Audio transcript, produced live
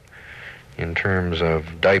in terms of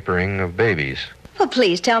diapering of babies. Well,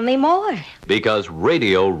 please tell me more. Because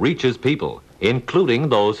radio reaches people, including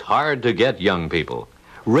those hard-to-get young people.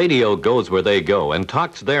 Radio goes where they go and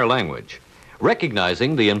talks their language,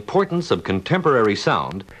 recognizing the importance of contemporary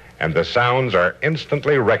sound. And the sounds are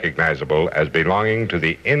instantly recognizable as belonging to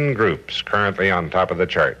the in-groups currently on top of the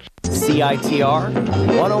charts. CITR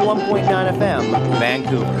 101.9 FM,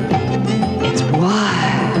 Vancouver. It's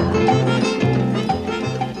wild.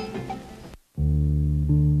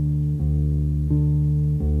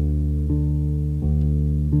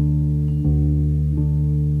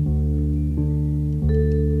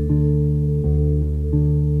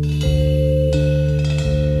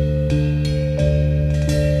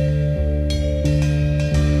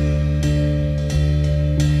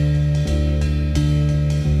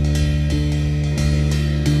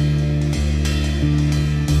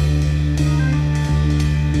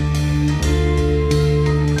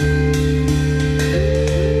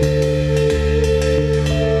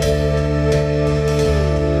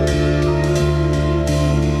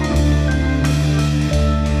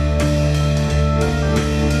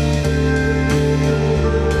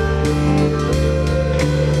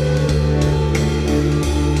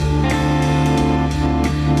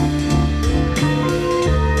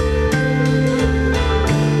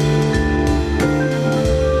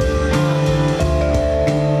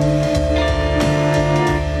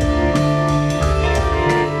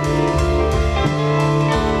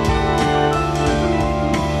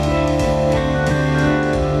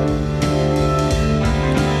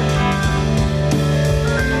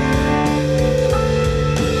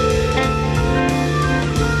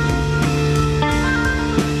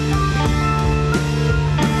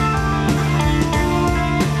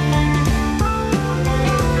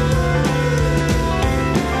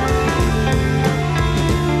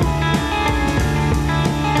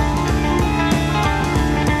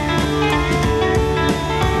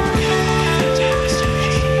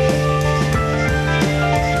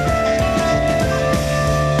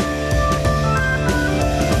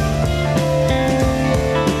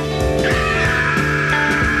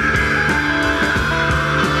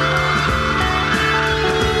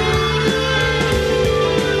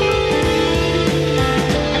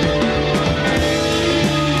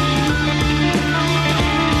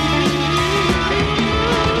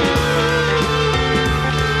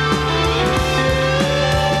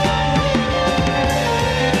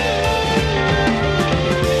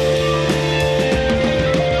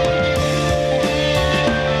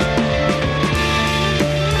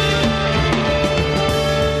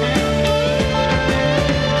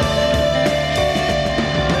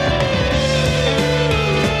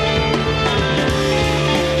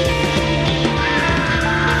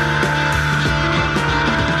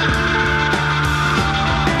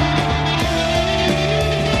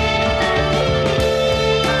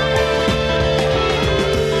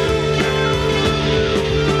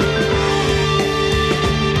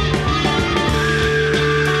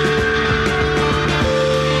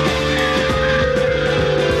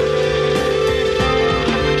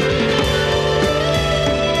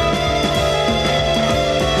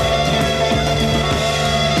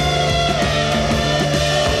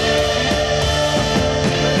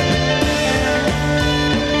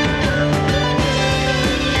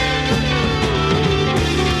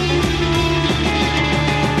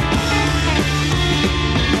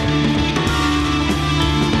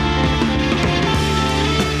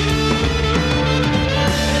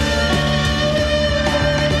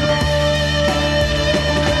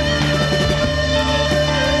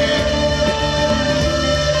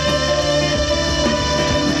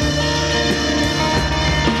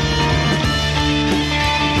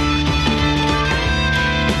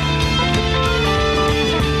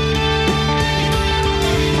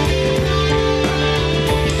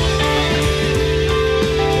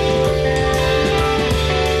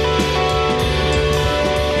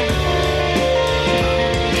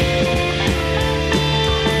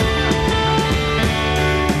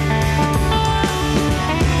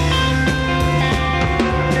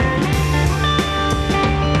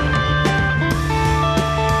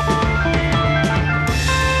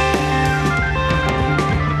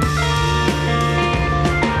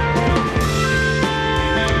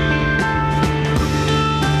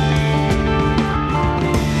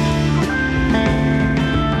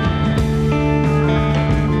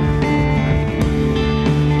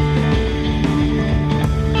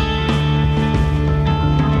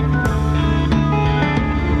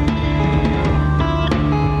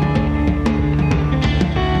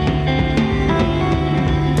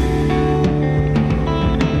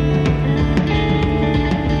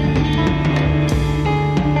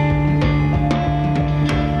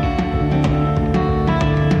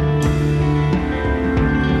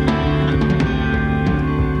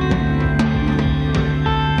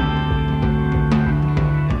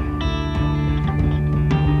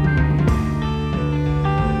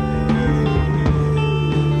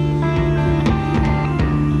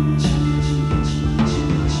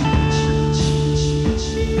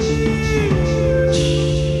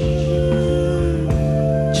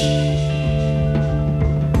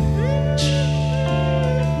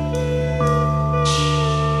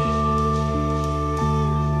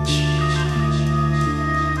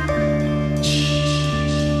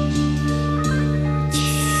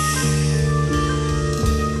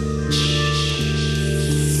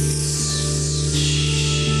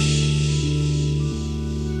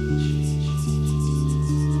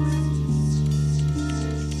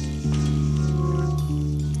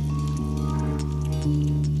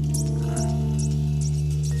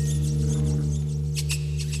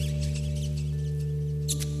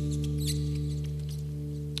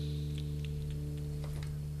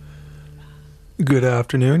 Good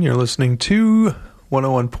afternoon. You're listening to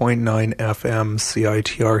 101.9 FM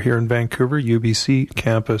CITR here in Vancouver, UBC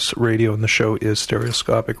Campus Radio, and the show is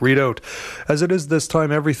Stereoscopic Readout, as it is this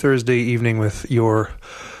time every Thursday evening with your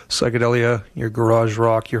psychedelia, your garage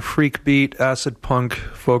rock, your freak beat, acid punk,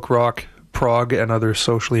 folk rock, prog, and other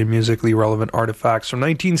socially and musically relevant artifacts from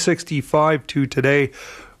 1965 to today,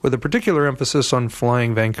 with a particular emphasis on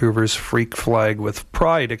flying Vancouver's freak flag with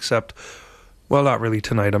pride, except, well, not really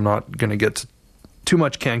tonight. I'm not going to get to too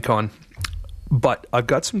much CanCon, but I've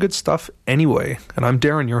got some good stuff anyway, and I'm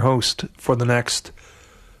Darren, your host, for the next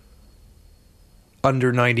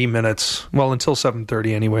under 90 minutes, well, until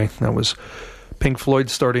 7:30 anyway. That was Pink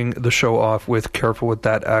Floyd starting the show off with Careful With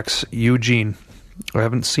That Axe, Eugene. I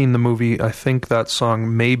haven't seen the movie. I think that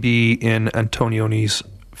song may be in Antonioni's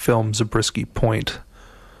film Zabriskie Point,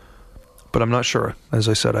 but I'm not sure. As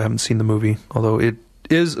I said, I haven't seen the movie, although it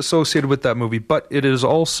is associated with that movie, but it is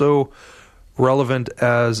also relevant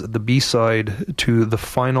as the B-side to the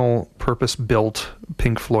final purpose-built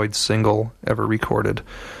Pink Floyd single ever recorded.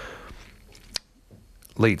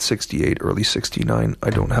 Late 68, early 69. I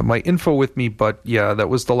don't have my info with me, but yeah, that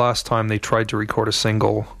was the last time they tried to record a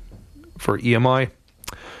single for EMI.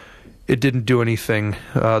 It didn't do anything.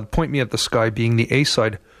 Point Me at the Sky being the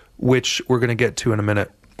A-side, which we're going to get to in a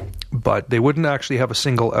minute. But they wouldn't actually have a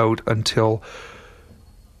single out until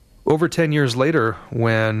over 10 years later,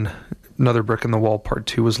 when Another Brick in the Wall Part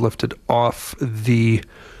 2 was lifted off the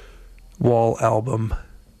Wall album,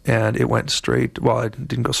 and it went straight, well, it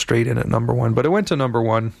didn't go straight in at number one, but it went to number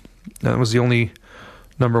one. That was the only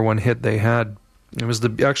number one hit they had. It was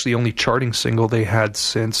actually the only charting single they had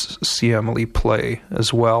since See Emily Play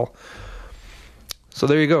as well. So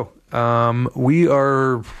there you go. We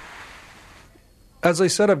are, as I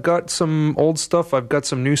said, I've got some old stuff, I've got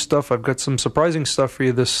some new stuff, I've got some surprising stuff for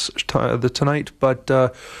you tonight, but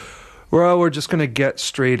well, we're just going to get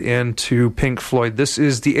straight into Pink Floyd. This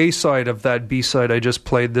is the A-side of that B-side I just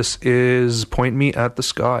played. This is Point Me at the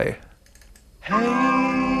Sky. Hey,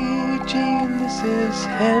 Gene, this is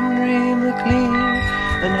Henry McLean,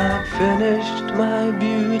 and I've finished my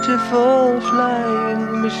beautiful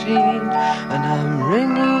flying machine, and I'm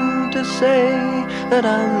ringing to say that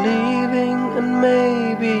I'm leaving, and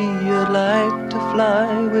maybe you'd like to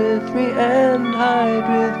fly with me and hide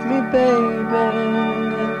with me, baby.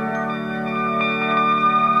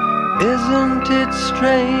 Isn't it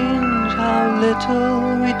strange how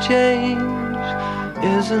little we change?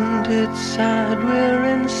 Isn't it sad we're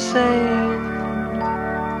insane?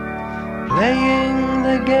 Playing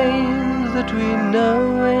the games that we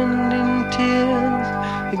know end in tears,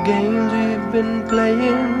 the games we've been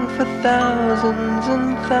playing for thousands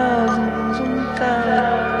and thousands and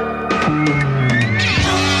thousands.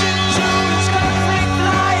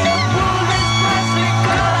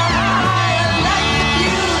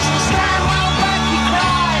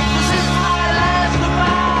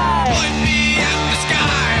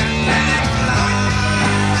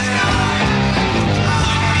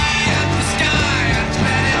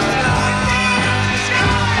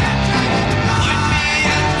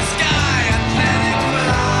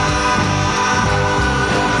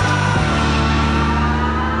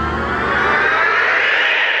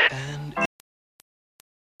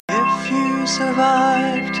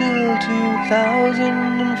 Survive till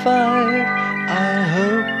 2005. I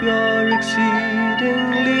hope you're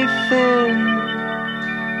exceedingly thin,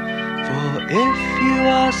 for if you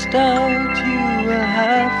are stout, you will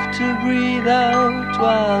have to breathe out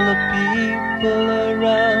while the people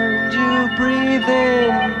around you breathe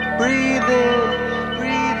in, breathe in,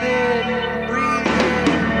 breathe in, breathe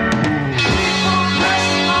in. People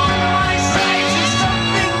pressing on my sides is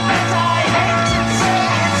something that I hate and say.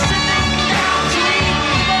 It's sitting down to eat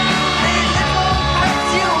the little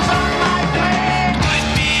reptiles on my plate. Point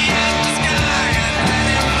me at the sky and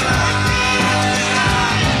let it fly.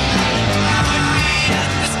 Point me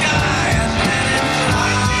at the sky and let it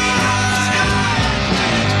fly.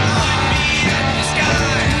 Point me at the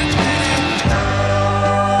sky and let it fly.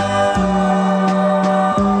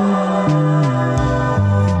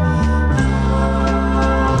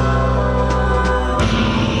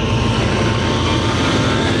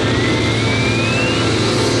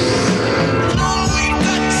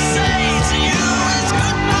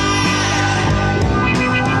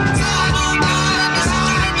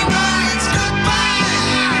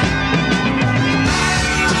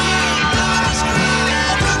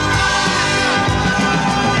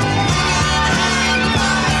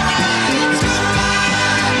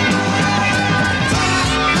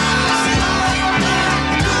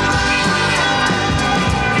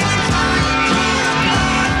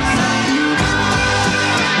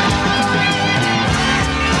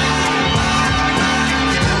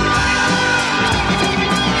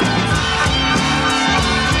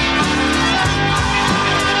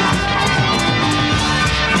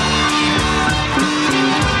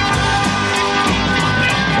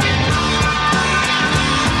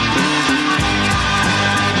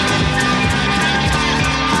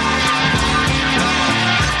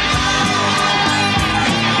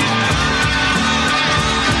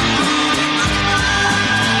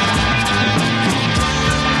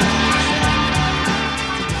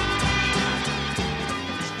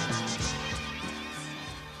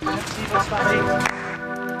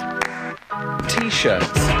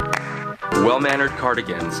 T-shirts, well-mannered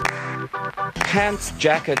cardigans, pants,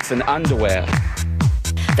 jackets, and underwear.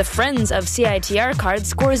 The Friends of CITR card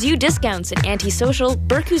scores you discounts at Antisocial,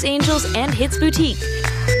 Berkou's Angels, and Hits Boutique.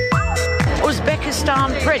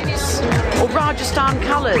 Uzbekistan prints or Rajasthan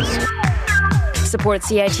colors. Support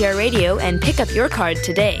CITR Radio and pick up your card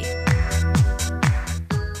today.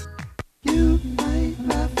 You may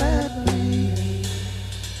laugh at me,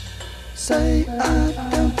 say I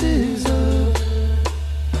don't deserve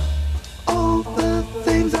all the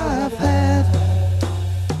things I've had.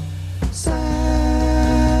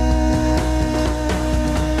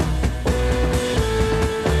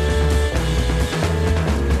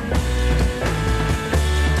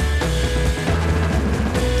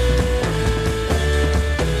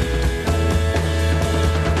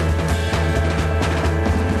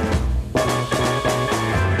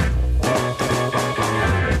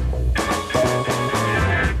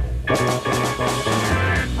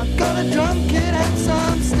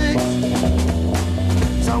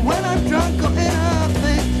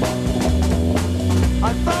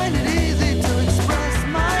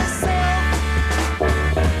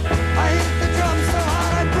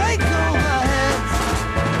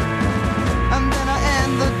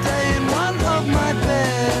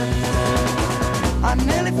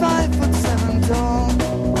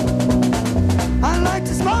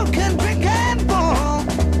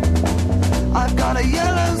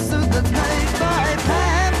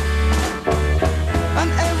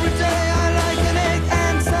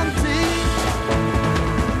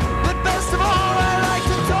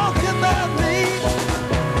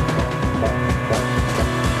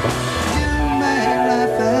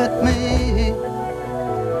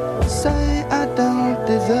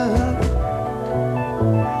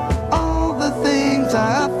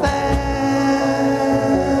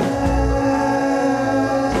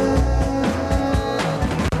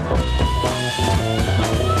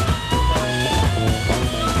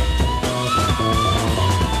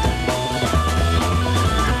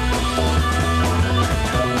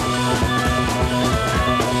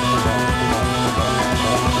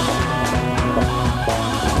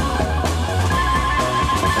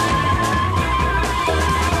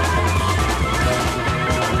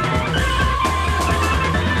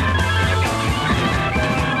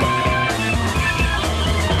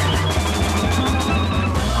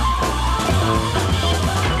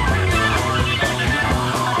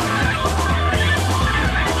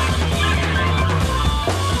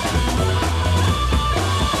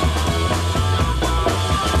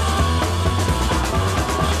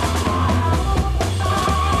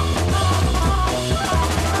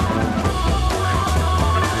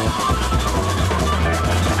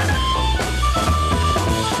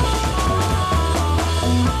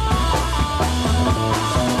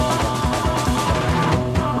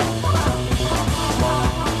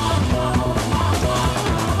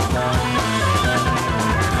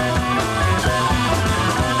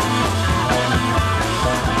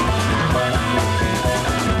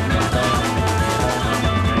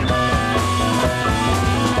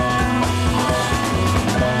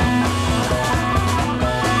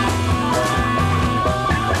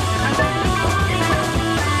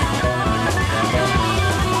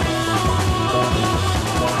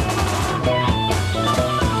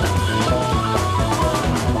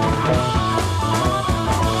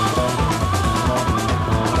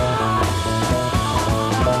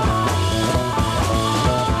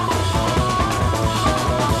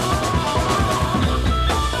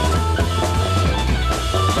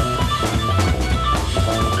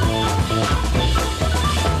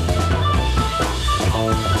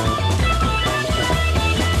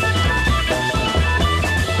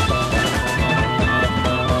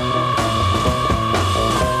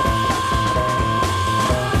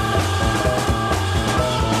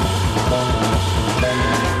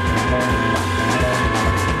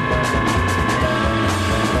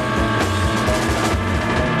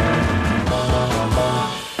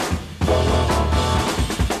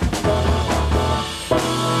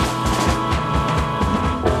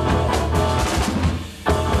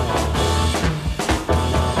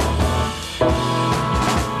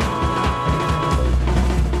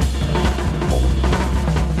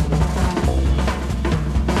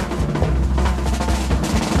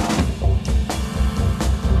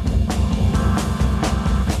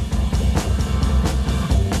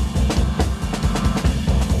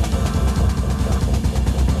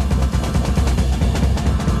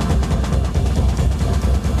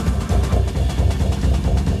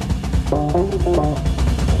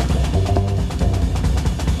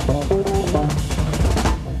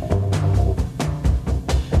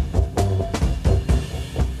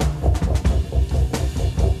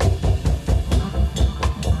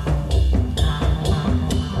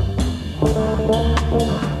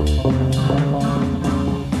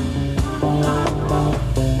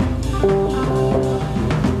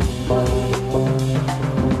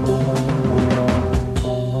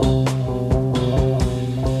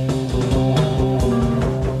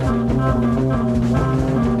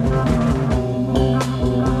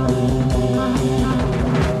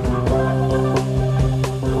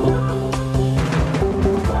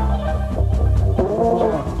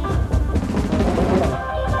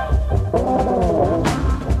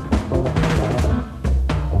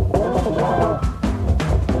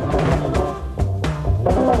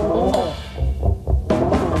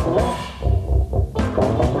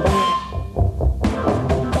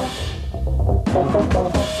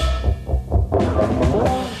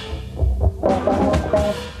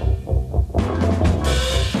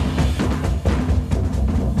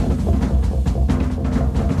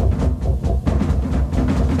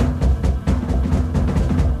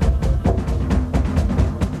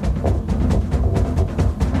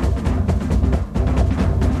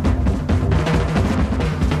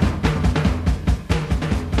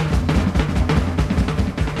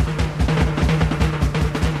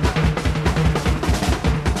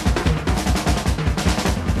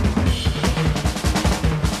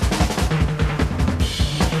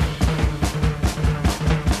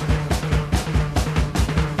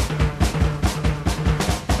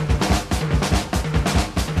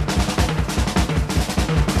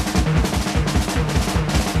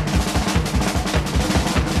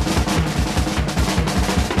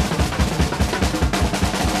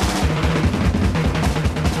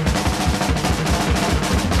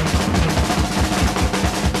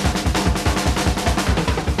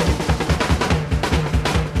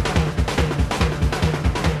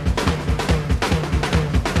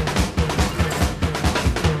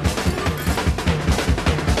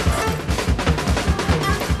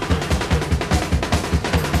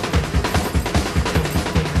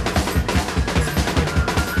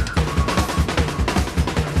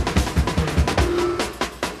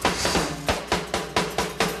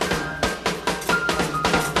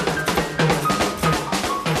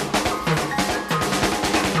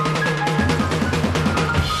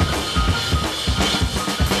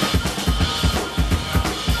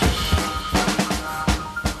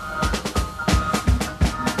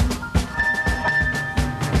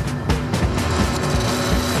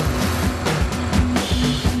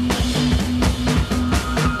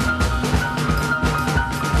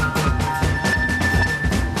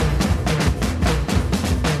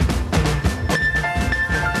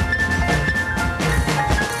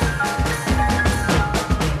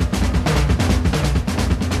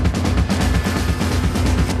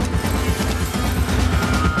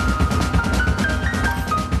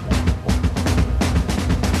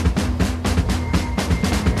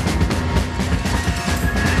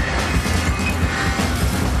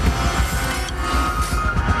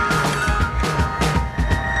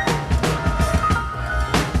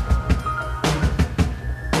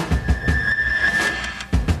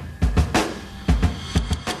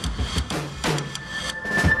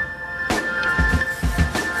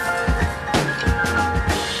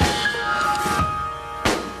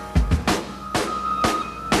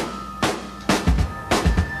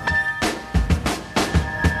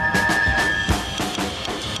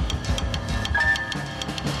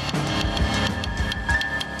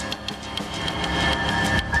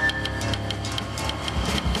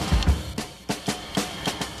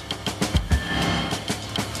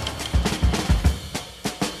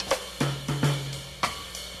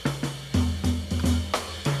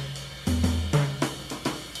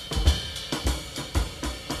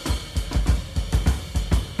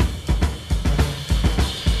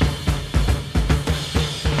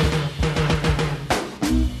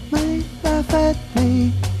 laugh at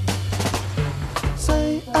me,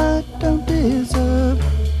 say I don't deserve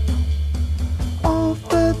all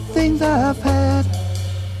the things I've had.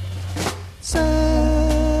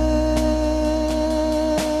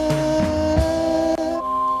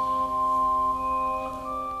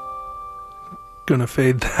 Gonna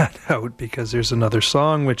fade that out because there's another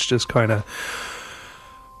song which just kind of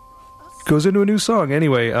goes into a new song.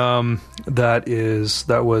 Anyway,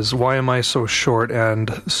 that was Why Am I So Short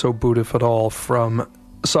and So Beautiful from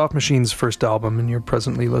Soft Machine's first album, and you're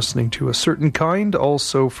presently listening to A Certain Kind,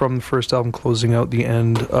 also from the first album, closing out the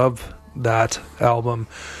end of that album.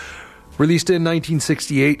 Released in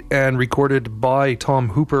 1968 and recorded by Tom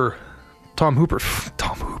Hooper.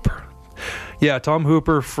 Yeah, Tom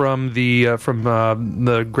Hooper from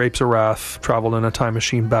the Grapes of Wrath traveled in a time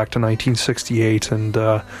machine back to 1968 and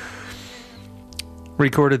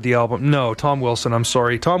recorded the album. No, Tom Wilson, I'm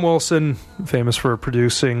sorry. Tom Wilson, famous for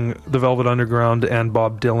producing The Velvet Underground and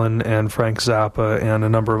Bob Dylan and Frank Zappa and a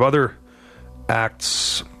number of other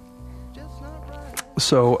acts.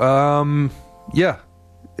 So, yeah.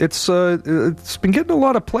 It's been getting a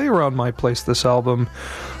lot of play around my place, this album,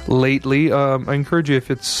 lately. I encourage you, if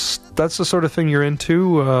that's the sort of thing you're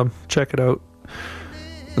into, check it out.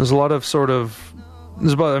 There's a lot of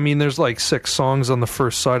there's like 6 songs on the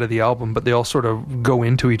first side of the album, but they all sort of go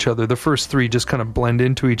into each other. The first 3 just kind of blend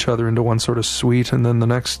into each other into one sort of suite, and then the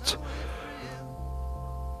next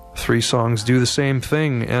 3 songs do the same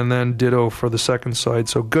thing, and then ditto for the second side.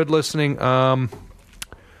 So good listening.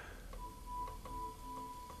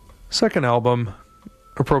 Second album,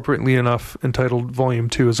 appropriately enough, entitled Volume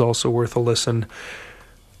 2, is also worth a listen.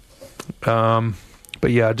 But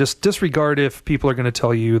yeah, just disregard if people are going to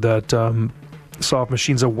tell you that Soft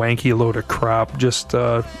Machine's a wanky load of crap. Just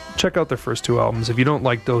check out their first 2 albums. If you don't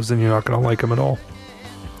like those, then you're not going to like them at all.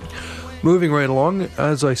 Moving right along,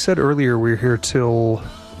 as I said earlier, we're here till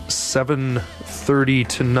 7:30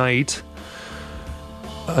 tonight,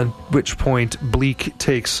 at which point Bleak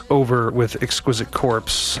takes over with Exquisite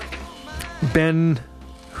Corpse. Ben,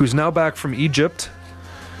 who's now back from Egypt,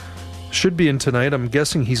 should be in tonight. I'm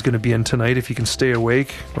guessing he's going to be in tonight if he can stay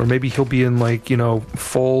awake, or maybe he'll be in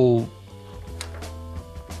full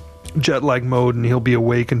jet lag mode and he'll be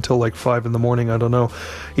awake until like 5 in the morning. I don't know.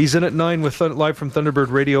 He's in at 9 with live from Thunderbird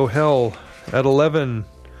Radio Hell. At 11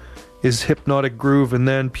 is Hypnotic Groove, and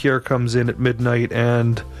then Pierre comes in at midnight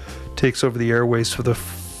and takes over the airways for the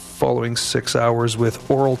following 6 hours with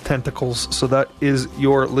Oral Tentacles. So that is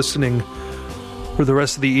your listening for the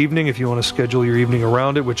rest of the evening, if you want to schedule your evening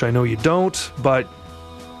around it, which I know you don't, but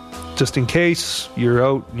just in case you're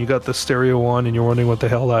out and you got the stereo on and you're wondering what the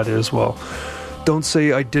hell that is, well, don't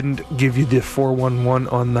say I didn't give you the 411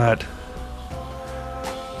 on that.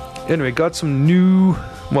 Anyway, got some new,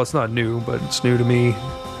 well, it's not new, but it's new to me,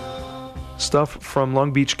 stuff from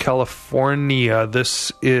Long Beach, California.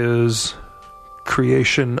 This is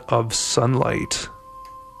Creation of Sunlight.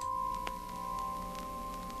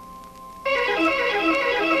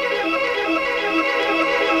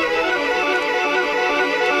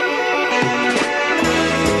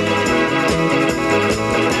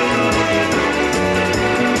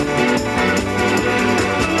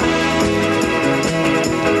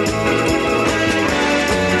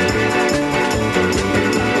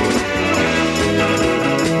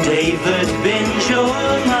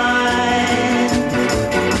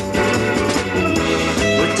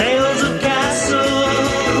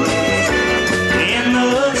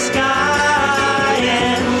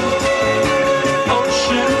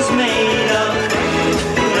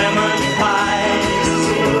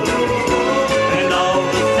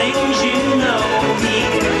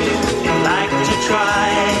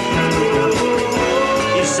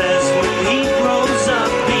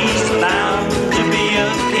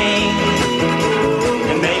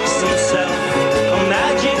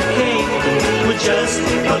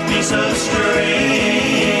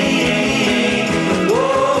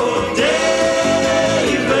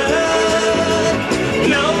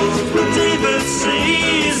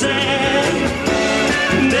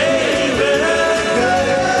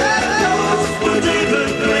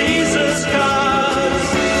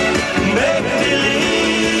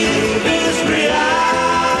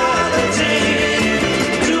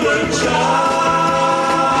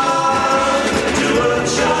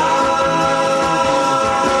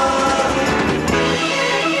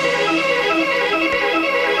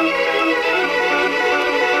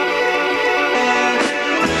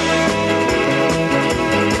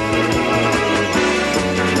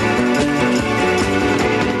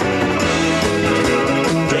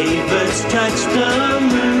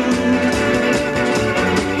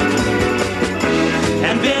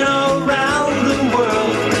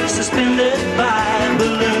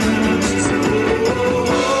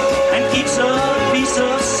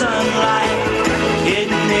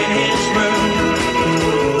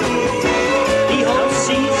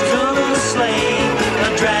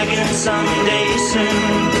 wagon someday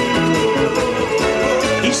soon.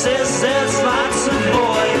 He says there's lots of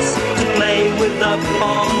boys to play with up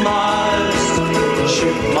on Mars.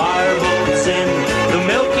 Shoot marbles in the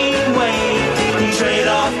Milky Way and trade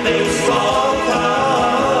off baseball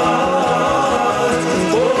cards.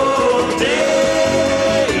 Oh,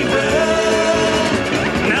 David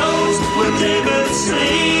knows what David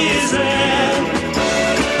sees, and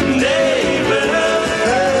David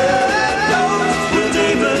knows what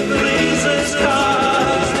David pleases,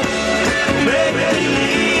 'cause make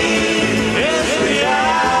believe is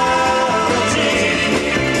reality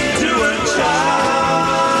to a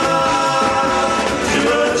child, to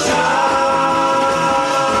a child.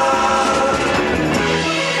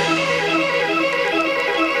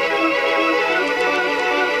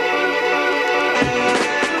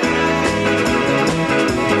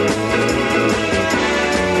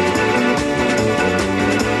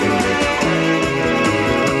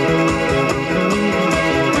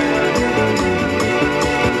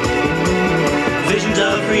 Visions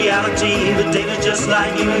of reality, but David's just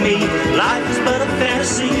like you and me. Life is but a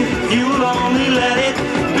fantasy, you'll only let it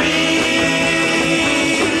be.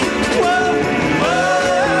 Whoa,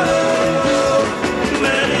 whoa,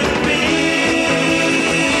 let it be.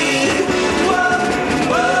 Whoa,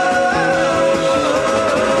 whoa,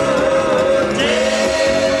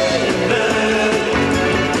 David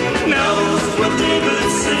knows what David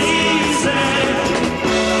sees, and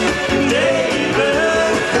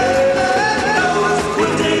David knows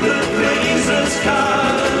what David pleases,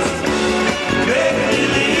 'cause make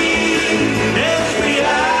believe is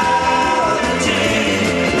reality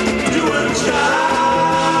to a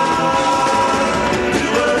child, to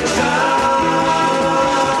a child,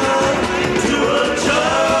 to a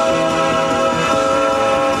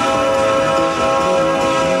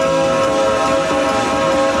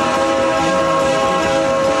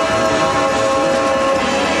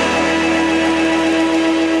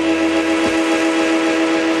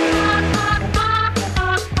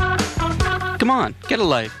Come on, get a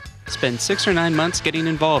life. Spend 6 or 9 months getting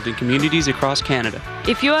involved in communities across Canada.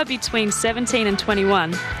 If you are between 17 and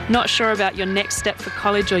 21, not sure about your next step for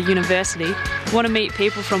college or university, want to meet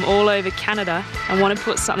people from all over Canada, and want to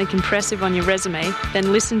put something impressive on your resume,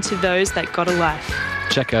 then listen to Those That Got a Life.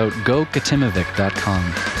 Check out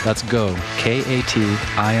gokatimovic.com. That's go,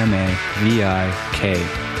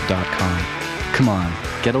 KATIMAVIK.com. Come on,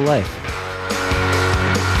 get a life.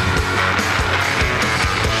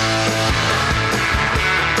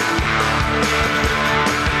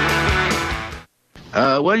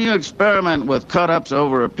 When you experiment with cut-ups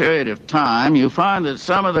over a period of time, you find that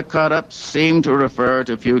some of the cut-ups seem to refer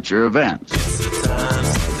to future events.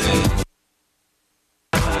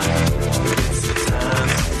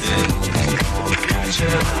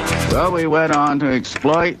 Well, we went on to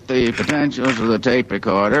exploit the potentials of the tape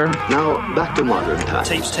recorder. Now, back to modern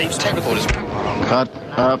times. Tape recorders. Cut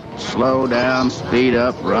up, slow down, speed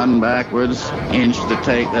up, run backwards, inch the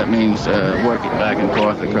tape. That means work it back and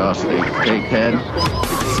forth across the tape head.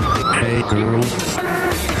 Hey, girl.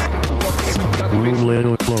 Move a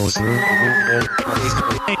little closer.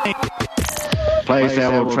 Play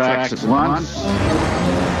several tracks at once.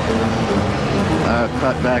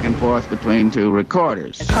 Cut back and forth between two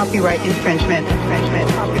recorders. Copyright infringement,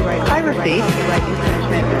 copyright piracy,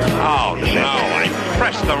 Oh, no, I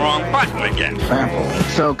pressed the wrong button again.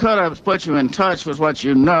 So cut-ups put you in touch with what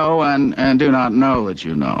you know and do not know that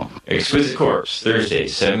you know. Exquisite Corpse, Thursday,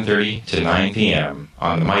 7:30 to 9 p.m.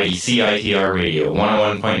 on the mighty CITR Radio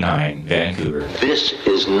 101.9, Vancouver. This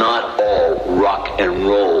is not all rock and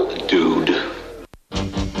roll, dude.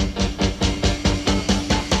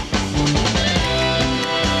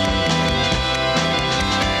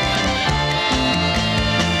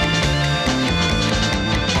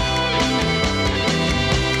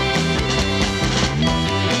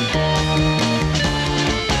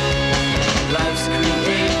 Life's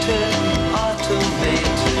created,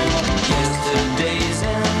 automated, yesterday's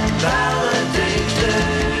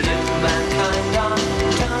invalidated. If mankind on,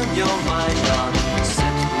 turn your mind on,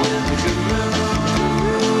 sit with the guru.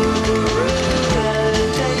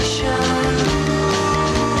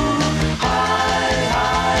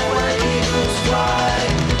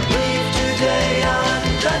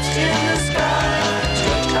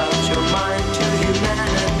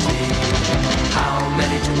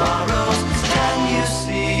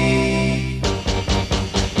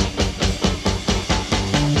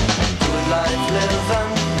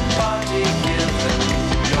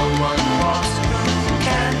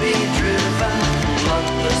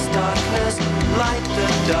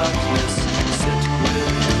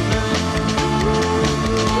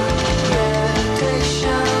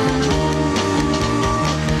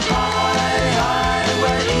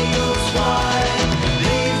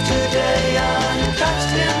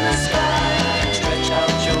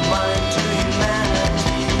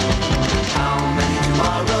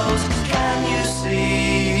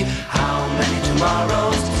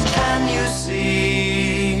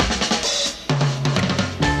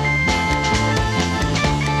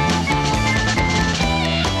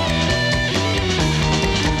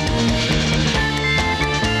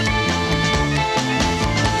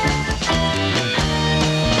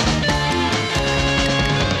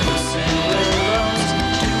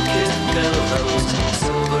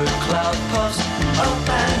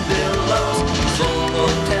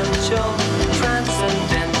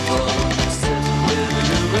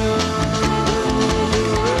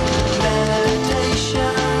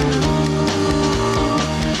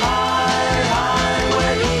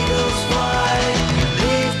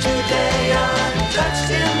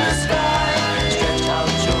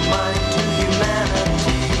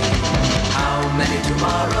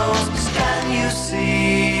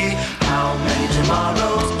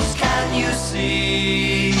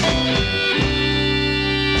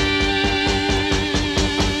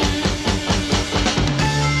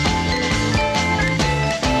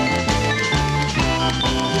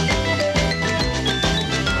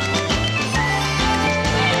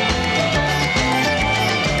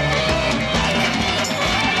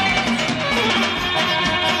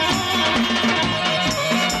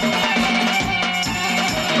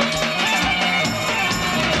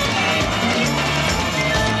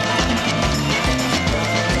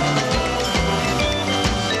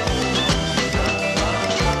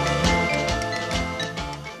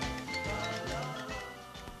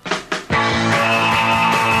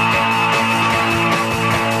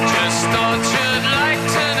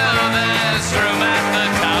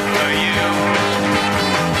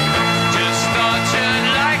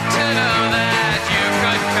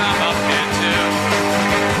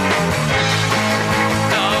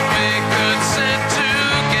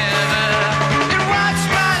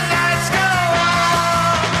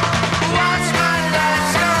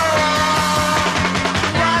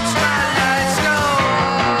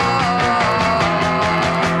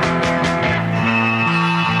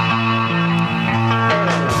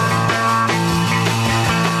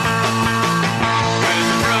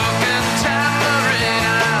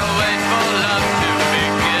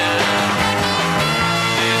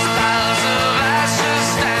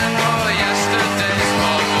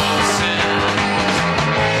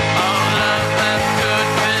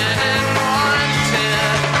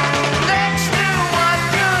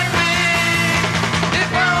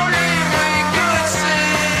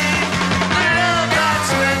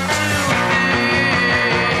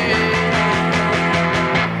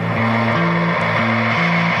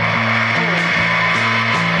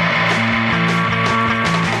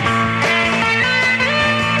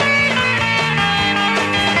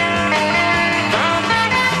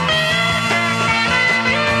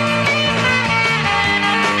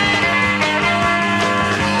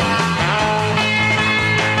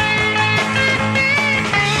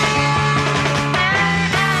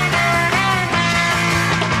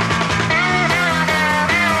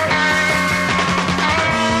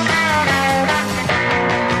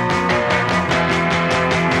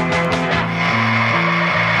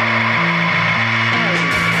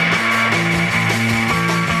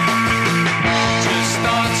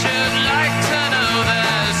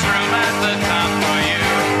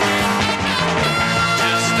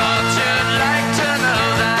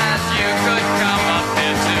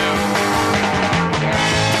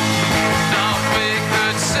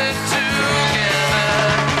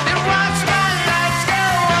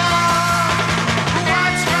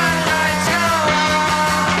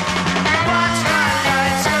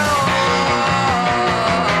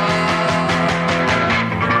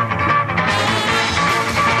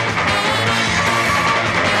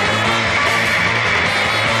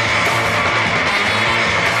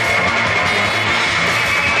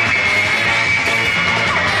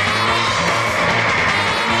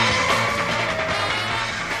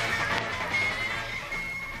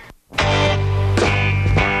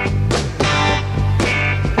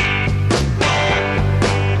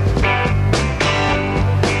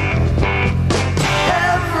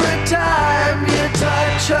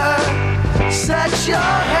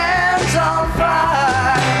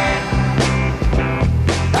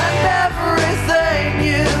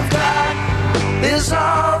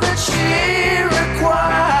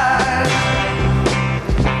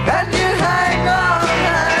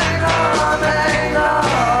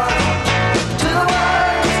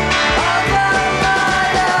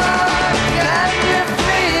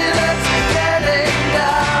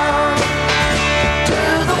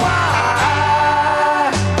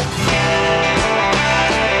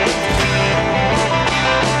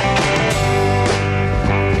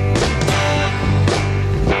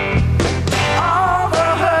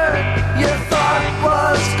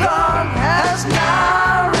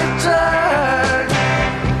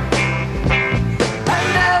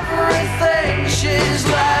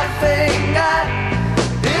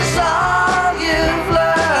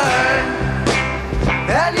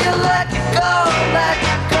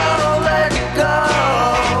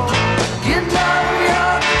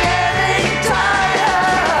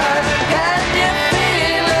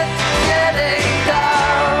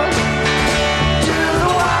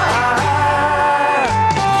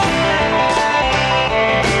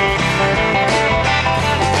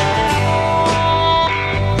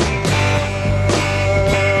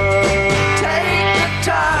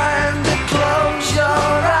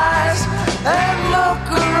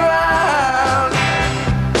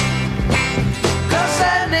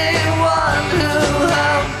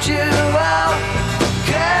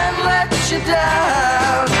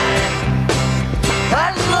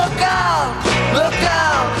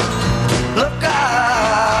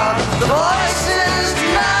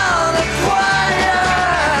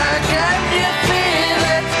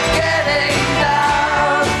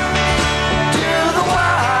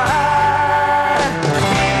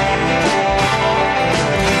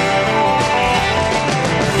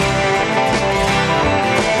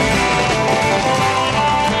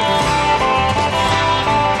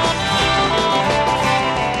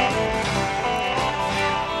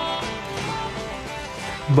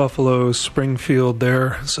 Buffalo Springfield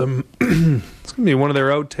there. It's going to be one of their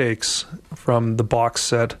outtakes from the box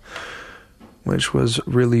set, which was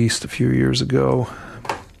released a few years ago.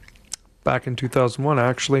 Back in 2001,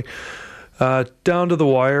 actually. Down to the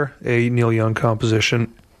Wire, a Neil Young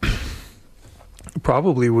composition.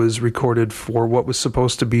 Probably was recorded for what was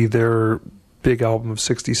supposed to be their big album of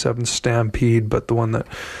 67, Stampede, but the one that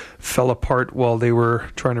fell apart while they were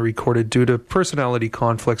trying to record it due to personality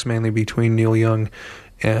conflicts, mainly between Neil Young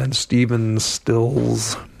and Stephen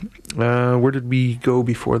Stills. Where did we go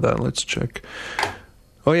before that? Let's check.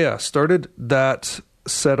 Oh yeah, started that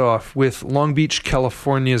set off with Long Beach,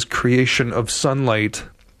 California's Creation of Sunlight.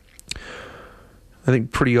 I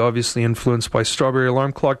think pretty obviously influenced by Strawberry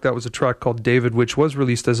Alarm Clock. That was a track called David, which was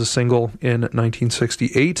released as a single in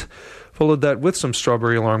 1968. Followed that with some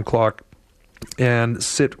Strawberry Alarm Clock and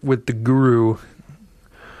Sit with the Guru.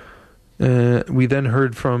 We then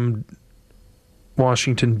heard from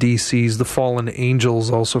Washington, D.C.'s The Fallen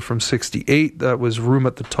Angels, also from 68. That was Room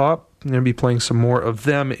at the Top. I'm going to be playing some more of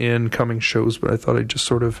them in coming shows, but I thought I'd just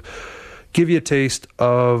sort of give you a taste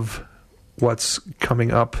of what's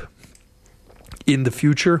coming up in the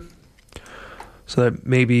future, so that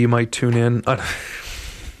maybe you might tune in.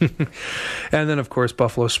 And then, of course,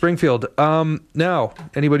 Buffalo Springfield. Now,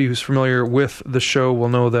 anybody who's familiar with the show will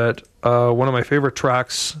know that one of my favorite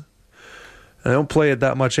tracks, I don't play it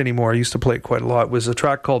that much anymore, I used to play it quite a lot, was a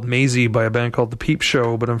track called Maisie by a band called The Peep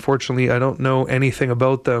Show, but unfortunately I don't know anything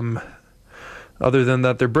about them other than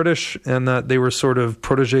that they're British and that they were sort of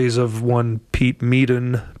proteges of one Peter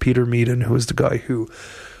Meaden, who was the guy who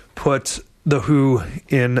put The Who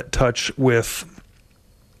in touch with,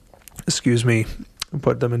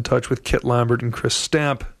 put them in touch with Kit Lambert and Chris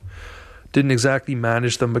Stamp. Didn't exactly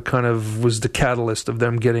manage them, but kind of was the catalyst of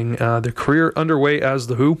them getting their career underway as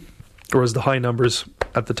The Who, or as the High Numbers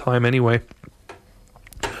at the time anyway.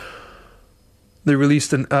 They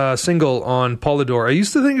released a single on Polydor. I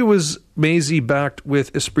used to think it was Maisie backed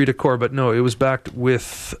with Esprit de Corps, but no, it was backed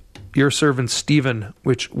with Your Servant Stephen,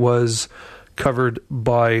 which was covered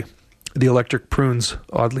by the Electric Prunes,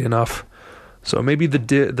 oddly enough. So maybe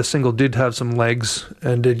the single did have some legs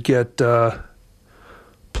and did get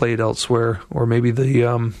played elsewhere, or maybe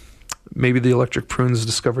the Electric Prunes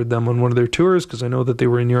discovered them on one of their tours, because I know that they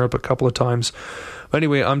were in Europe a couple of times. But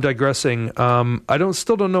anyway, I'm digressing. I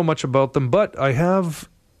still don't know much about them, but I have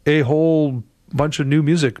a whole bunch of new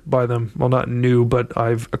music by them. Well, not new, but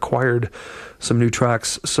I've acquired some new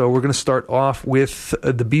tracks. So we're going to start off with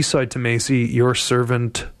the B-side to Maisie, Your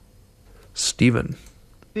Servant Stephen.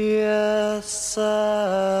 Yes, sir.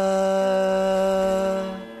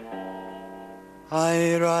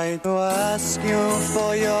 I write to ask you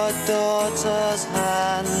for your daughter's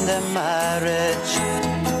hand in marriage.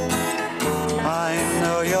 I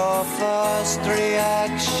know your first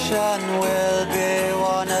reaction will be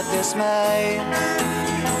one of dismay,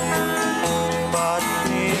 but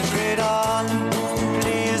please read on,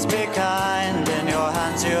 please be kind. In your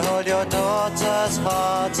hands you hold your daughter's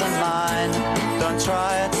heart and mind. Don't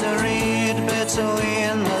try to read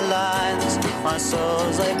between the lines, my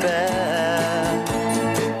soul's a bear.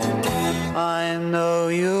 I know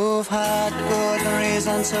you've had good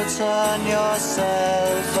reason to turn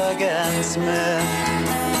yourself against me,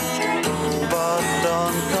 but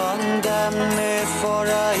don't condemn me for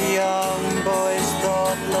a young boy's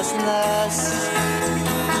thoughtlessness.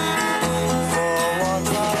 For what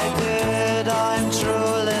I did, I'm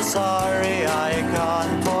truly sorry. I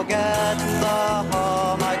can't forget the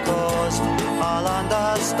harm I caused. I'll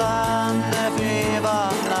understand if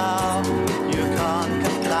even now you can't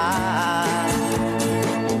comply.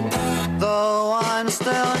 Though I'm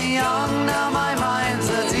still young, now my mind's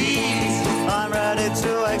at ease. I'm ready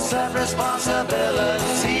to accept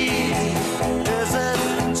responsibility. Is it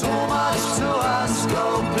too much to ask?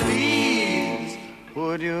 Oh, please,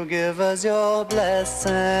 would you give us your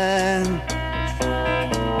blessing?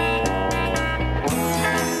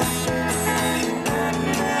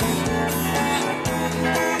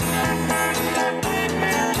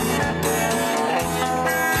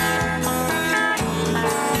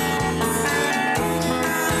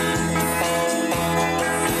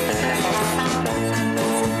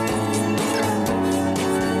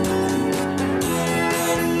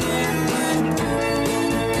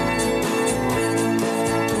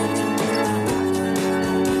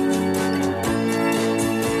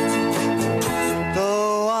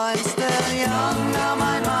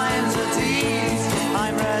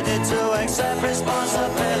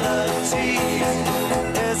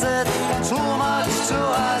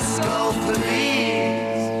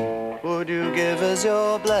 Would you give is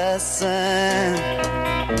your blessing.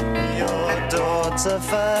 Your daughter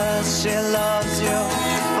first, she loves you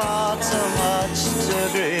far too much to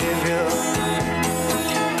grieve you.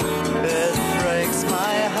 It breaks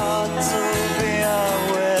my heart to be a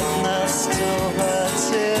witness to her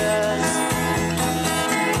tears.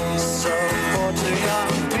 So for two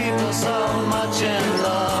young people so much in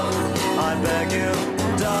love, I beg you,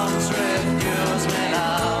 don't refuse me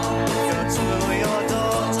now. Go to your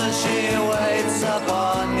daughter, she waits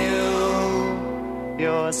upon you.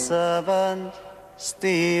 Your servant,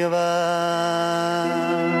 Stephen.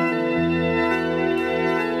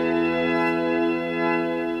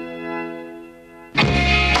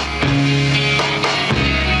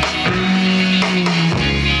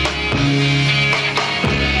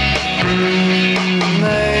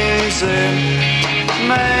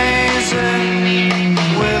 Amazing,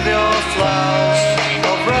 with your flowers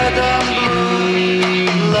of red and blue.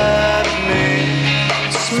 Let me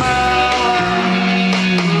smell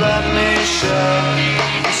and let me share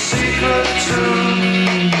a secret too.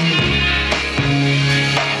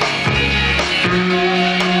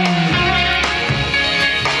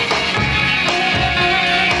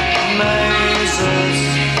 Mazes,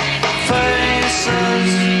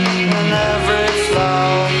 faces in every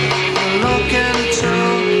flower. Look into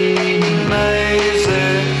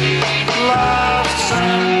amazing laughs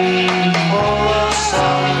and all the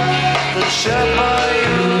sun that's shed by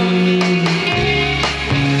you.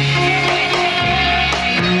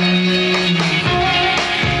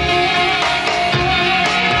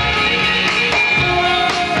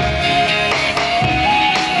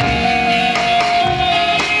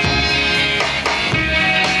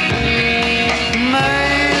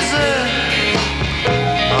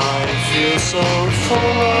 So full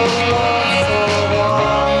of love for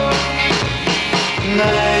one.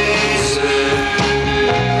 Amazing,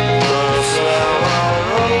 the flower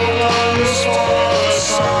opens for the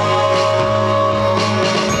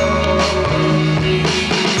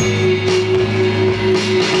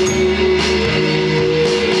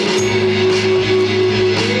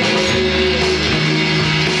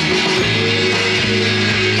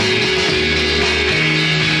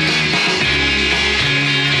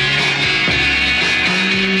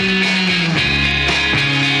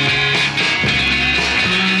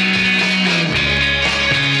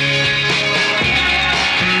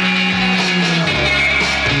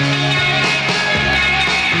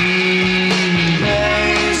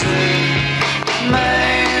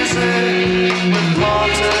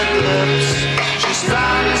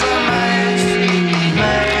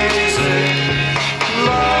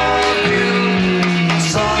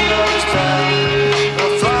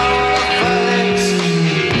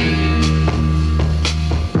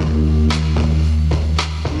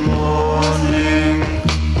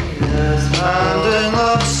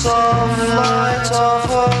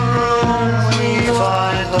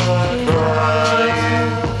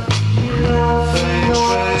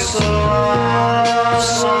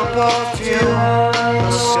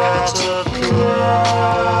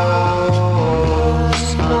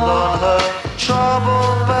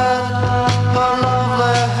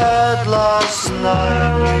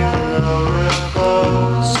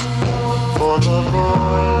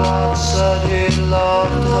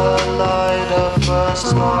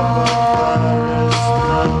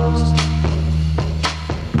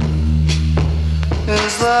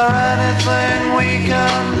Is there anything we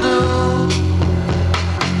can do?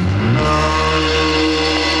 No.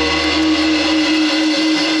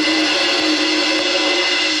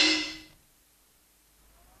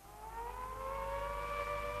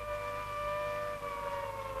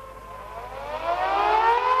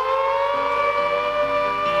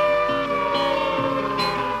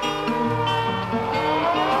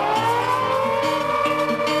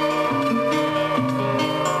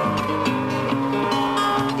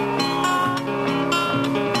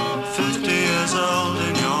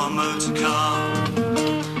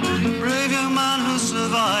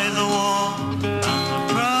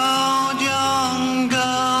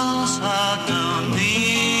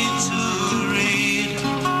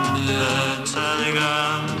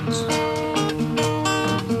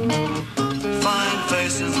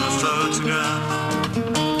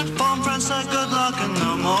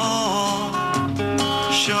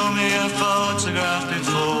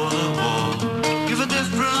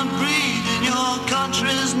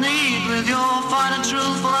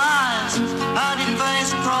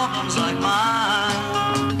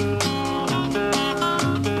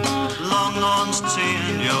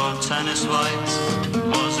 Tennis whites,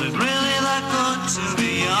 was it really that good to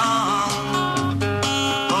be young?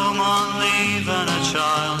 Home on leave and a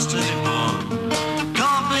child's to be born.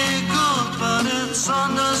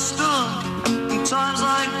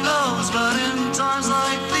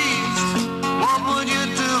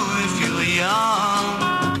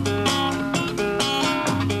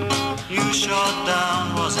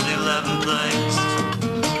 replaced.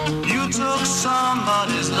 You took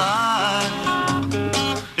somebody's life.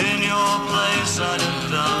 In your place I'd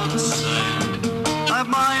have done the same. I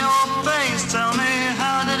admire your face, tell me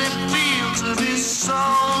how did it feel to be so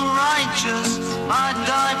righteous? I'd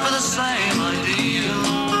die for the same ideal.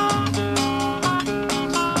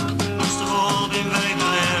 Must have all been very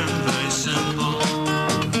clear and very simple.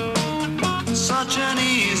 Such an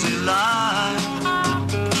easy life.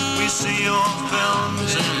 We see your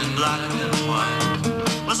films in black and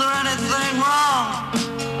white. Was there anything wrong?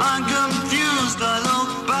 I'm confused. I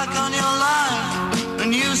look back on your life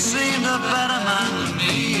and you seemed a better man than me.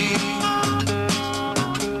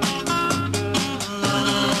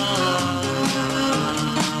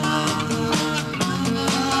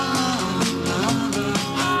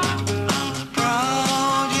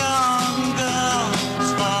 Proud young girls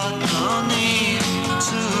got no need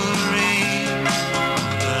to read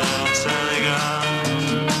their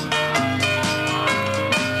telegrams.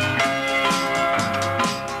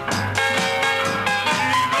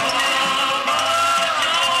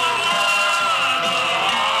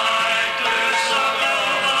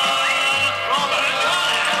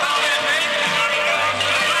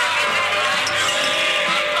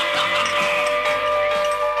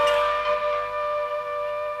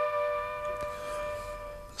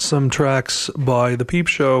 Some tracks by The Peep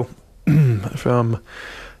Show from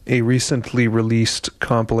a recently released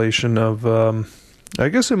compilation of, I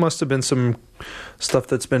guess it must have been some stuff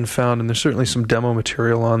that's been found, and there's certainly some demo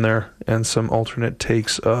material on there and some alternate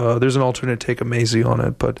takes. There's an alternate take of Maisie on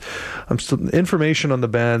it, but information on the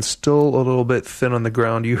band still a little bit thin on the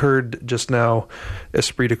ground. You heard just now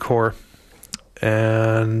Esprit de Corps,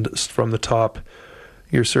 and from the top,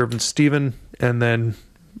 Your Servant Stephen, and then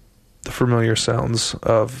the familiar sounds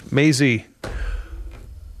of Maisie.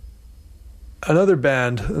 Another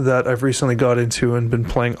band that I've recently got into and been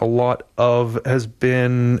playing a lot of has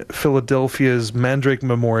been Philadelphia's Mandrake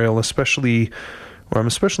Memorial, I'm especially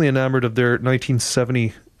enamored of their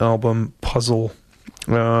 1970 album Puzzle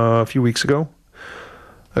a few weeks ago.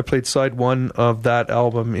 I played side one of that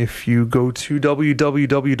album. If you go to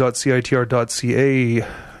www.citr.ca,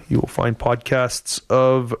 you will find podcasts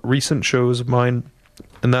of recent shows of mine,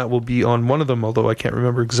 and that will be on one of them, although I can't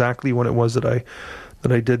remember exactly when it was that I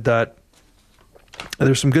did that. And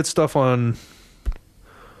there's some good stuff on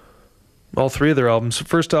all three of their albums. The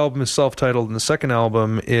first album is self-titled, and the second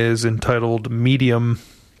album is entitled Medium.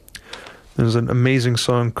 There's an amazing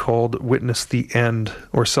song called Witness the End,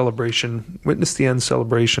 or Celebration. Witness the End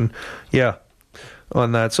Celebration. Yeah,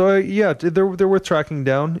 on that. So, they're worth tracking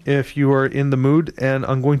down if you are in the mood, and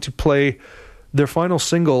I'm going to play their final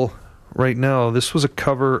single right now. This was a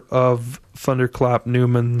cover of Thunderclap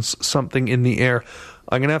Newman's Something in the Air.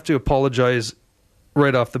 I'm going to have to apologize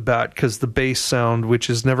right off the bat because the bass sound, which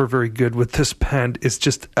is never very good with this band, is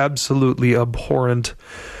just absolutely abhorrent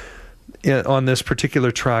on this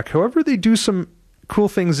particular track. However, they do some cool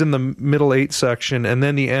things in the middle 8 section, and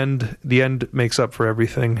then the end makes up for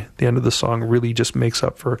everything. The end of the song really just makes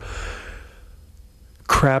up for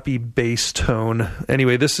crappy bass tone.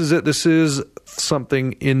 Anyway, this is it. This is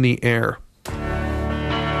Something in the Air.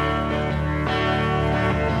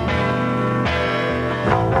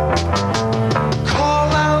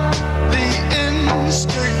 Call out the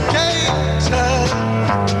instigator,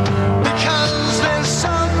 because there's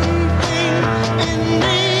something in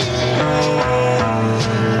the air.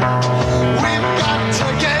 We've got to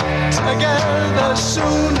get together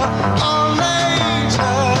sooner or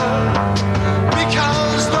later,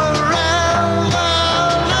 because the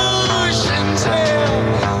revolution's here,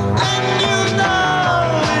 and you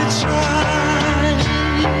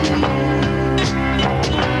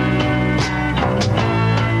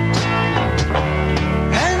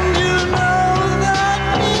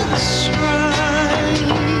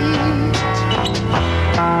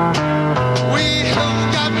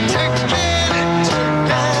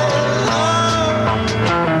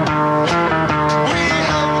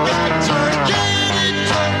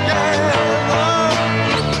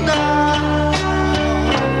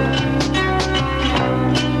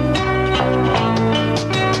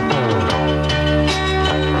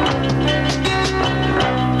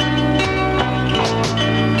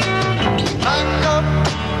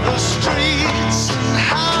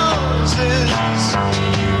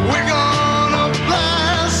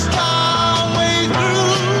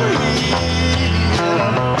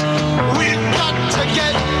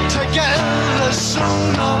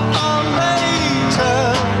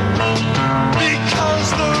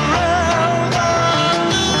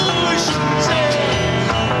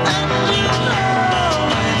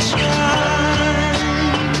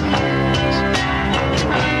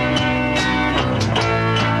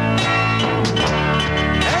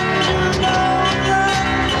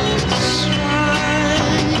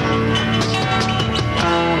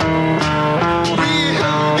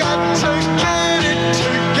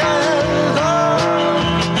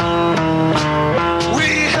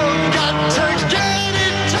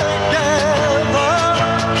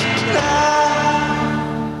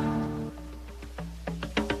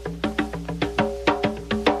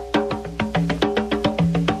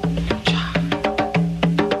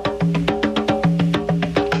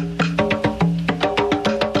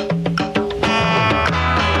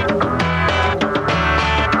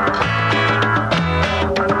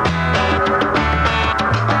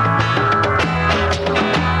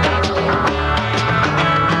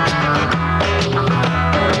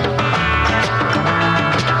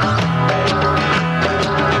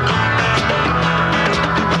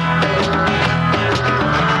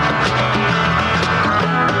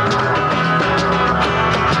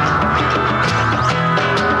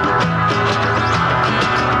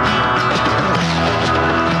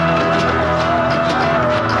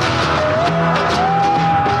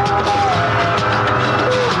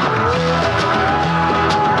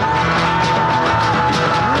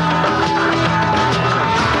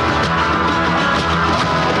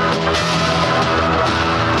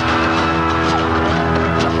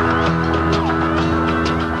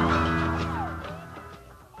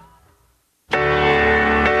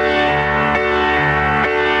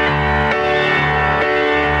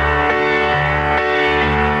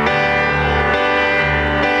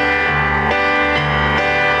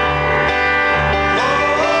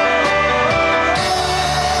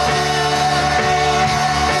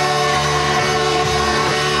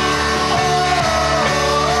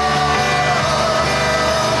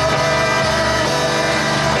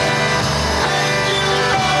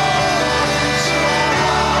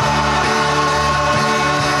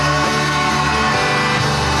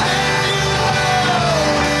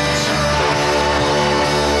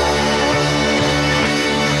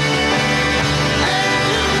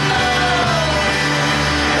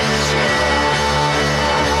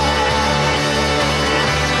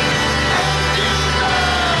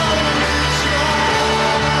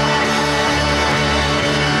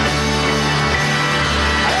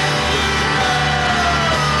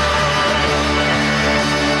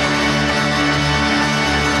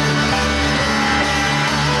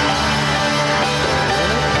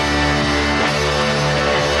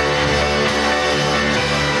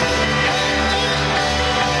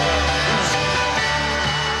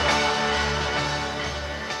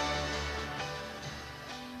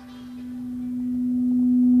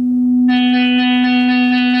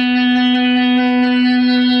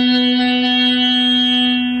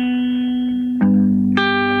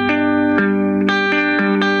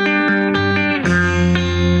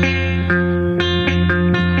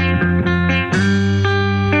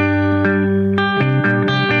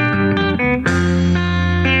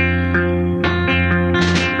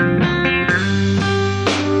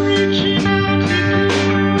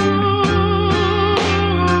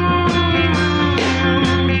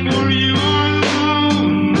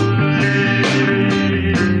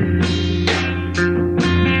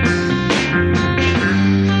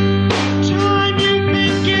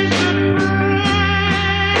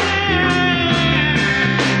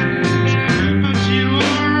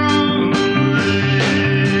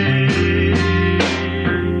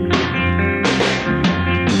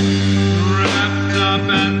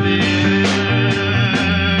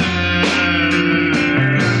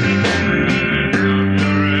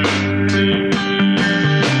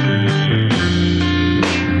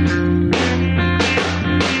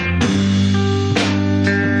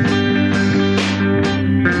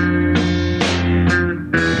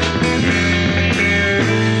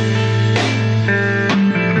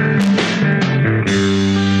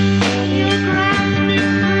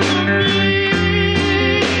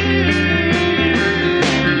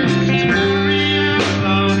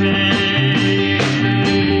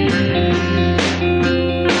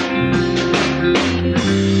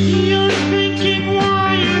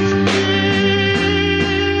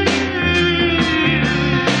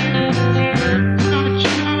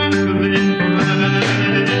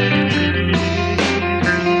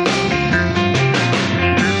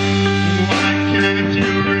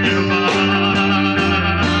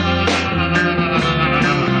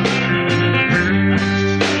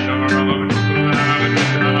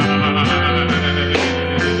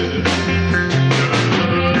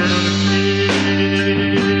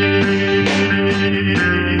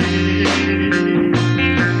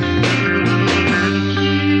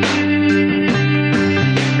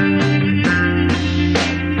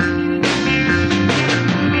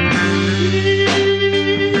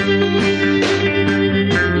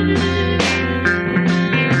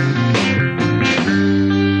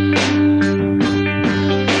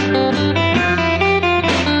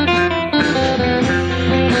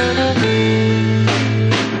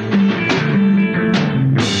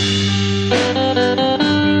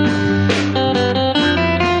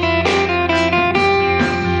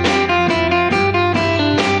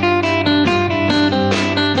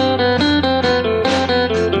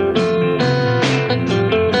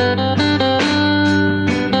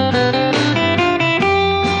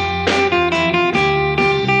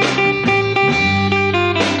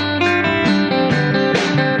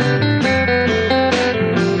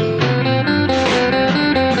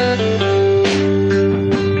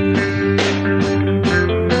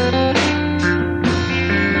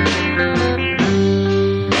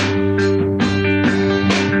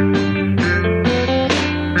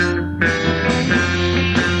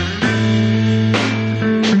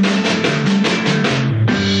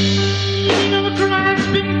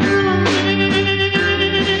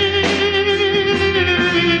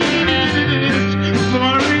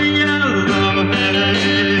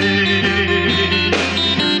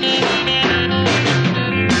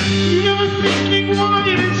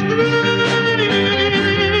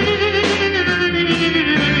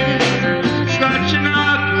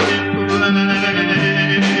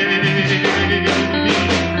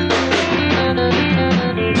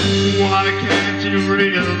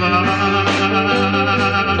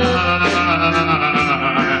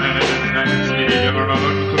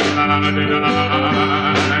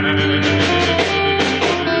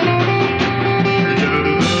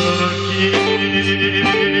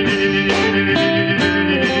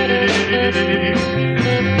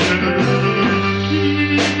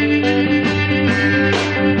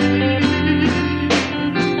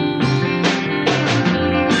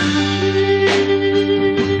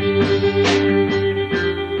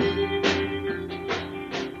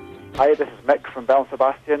from Bell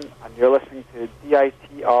Sebastian, and you're listening to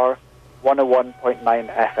DITR 101.9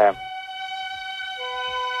 FM.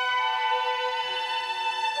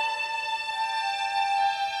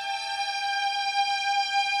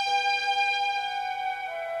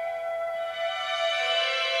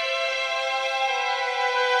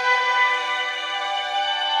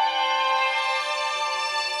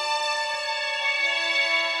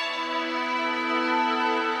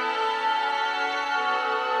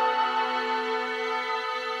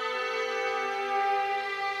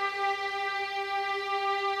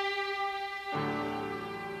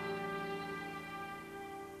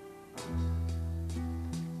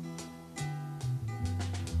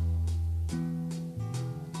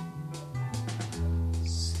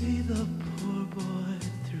 See the poor boy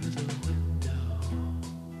through the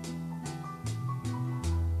window.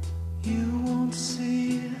 You won't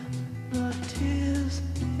see the tears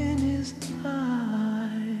in his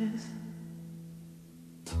eyes.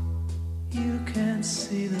 You can't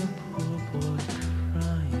see the poor boy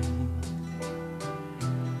crying.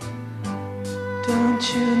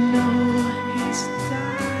 Don't you know he's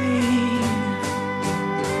dying?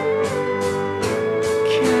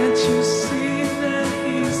 Can't you see that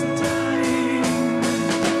he's dying?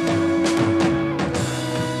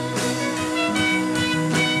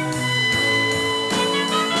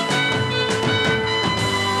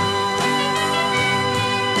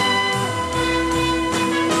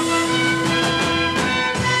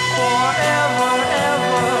 Forever,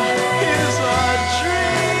 ever is a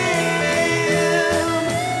dream.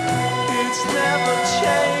 It's never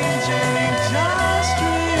changing, just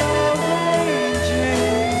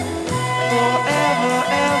rearranging. Forever,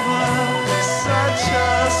 ever, such a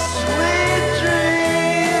sweet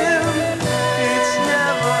dream. It's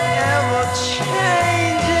never, ever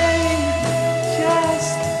changing,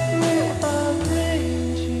 just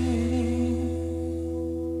rearranging.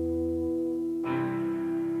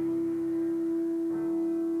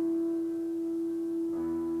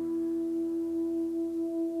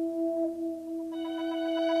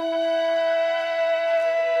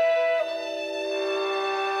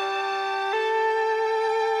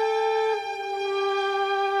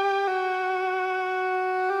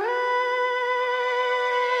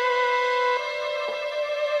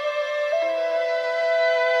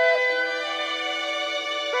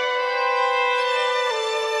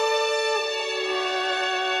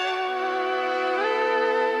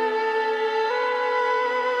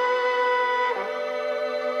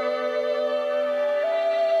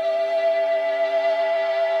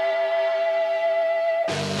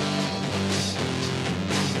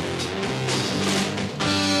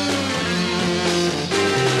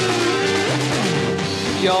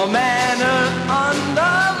 Your manner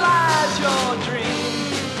underlies your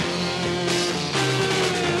dream.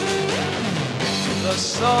 The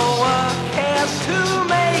sower cares to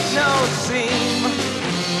make no seam.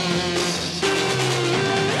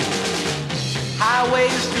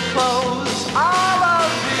 Highways to close all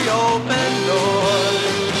of the open doors.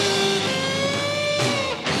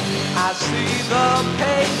 I see the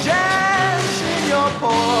pages in your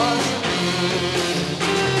pores.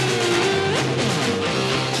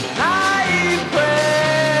 Naive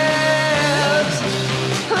prayers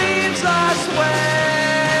leaves us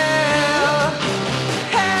well.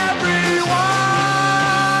 Everyone,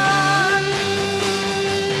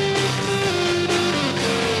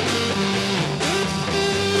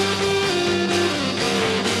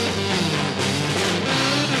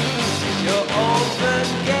 your open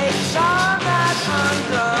gates are not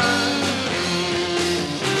undone.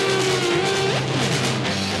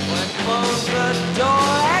 When close the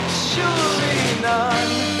door, actually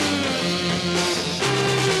none.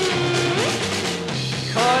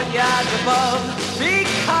 Courtyards above,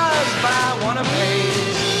 because by one of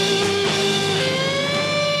ways.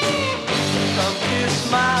 Come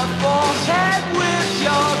kiss my forehead with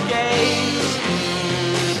your gaze.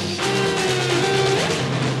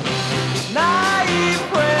 Naive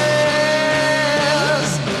prayers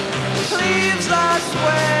leaves us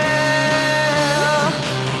well.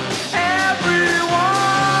 Everyone,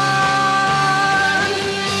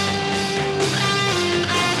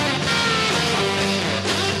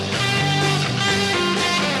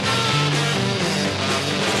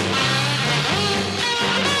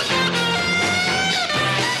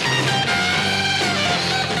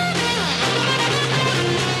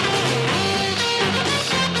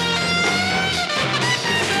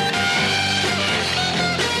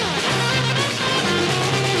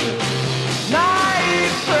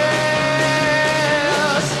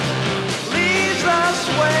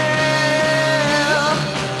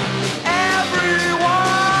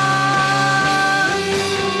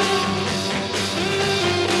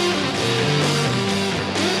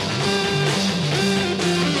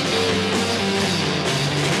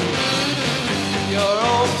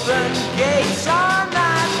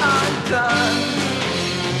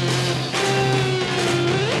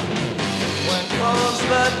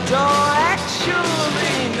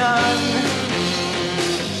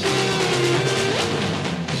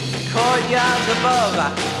 yards above,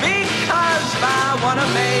 because by one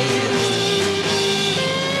amazed.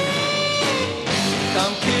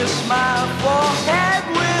 Come kiss my forehead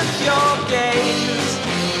with your gaze.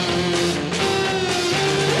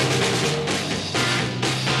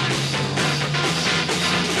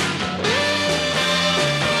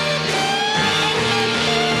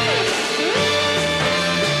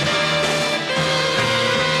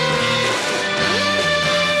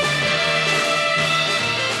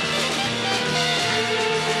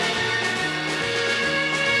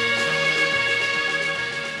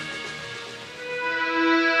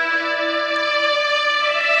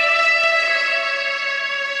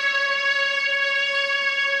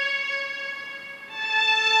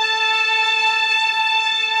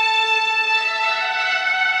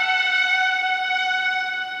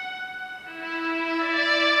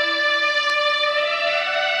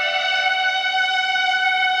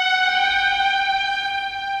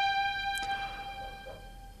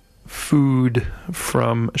 Food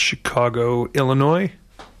from Chicago, Illinois,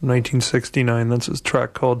 1969. That's his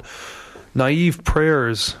track called Naive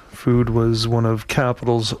Prayers. Food was one of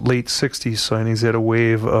Capitol's late 60s signings. They had a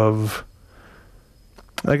wave of,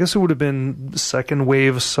 I guess it would have been second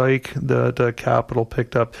wave psych that Capitol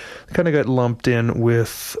picked up. Kind of got lumped in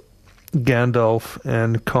with Gandalf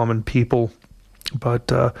and Common People.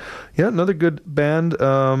 But yeah, another good band.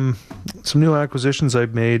 Some new acquisitions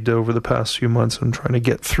I've made over the past few months. I'm trying to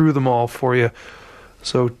get through them all for you.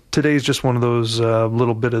 So today's just one of those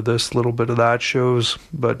little bit of this, little bit of that shows.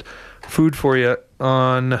 But food for you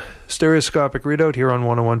on Stereoscopic Readout here on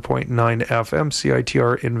 101.9 FM,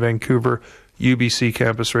 CITR in Vancouver. UBC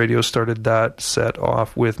Campus Radio started that set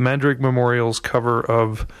off with Mandrake Memorial's cover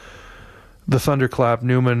of the Thunderclap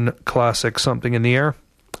Newman classic, Something in the Air.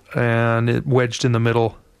 And it wedged in the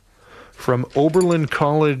middle from Oberlin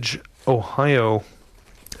College, Ohio,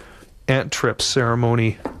 Ant Trip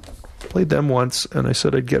Ceremony. Played them once, and I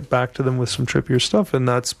said I'd get back to them with some trippier stuff, and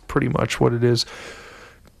that's pretty much what it is.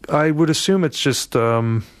 I would assume it's just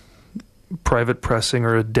private pressing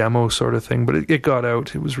or a demo sort of thing, but it got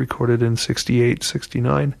out. It was recorded in 68,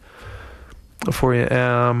 69 for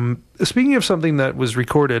you. Speaking of something that was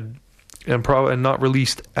recorded and not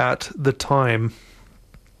released at the time,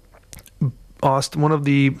 Austin, one of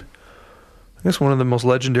the most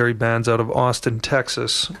legendary bands out of Austin,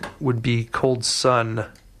 Texas, would be Cold Sun.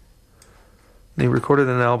 They recorded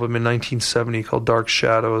an album in 1970 called Dark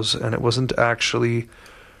Shadows, and it wasn't actually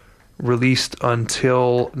released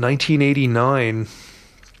until 1989.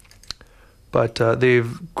 But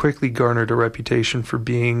they've quickly garnered a reputation for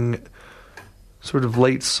being sort of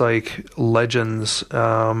late psych legends.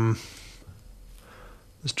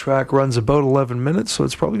 This track runs about 11 minutes, so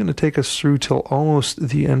it's probably going to take us through till almost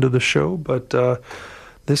the end of the show. But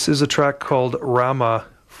this is a track called Rama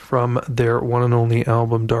from their one and only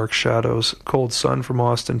album Dark Shadows. Cold Sun from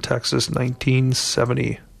Austin, Texas,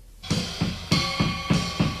 1970.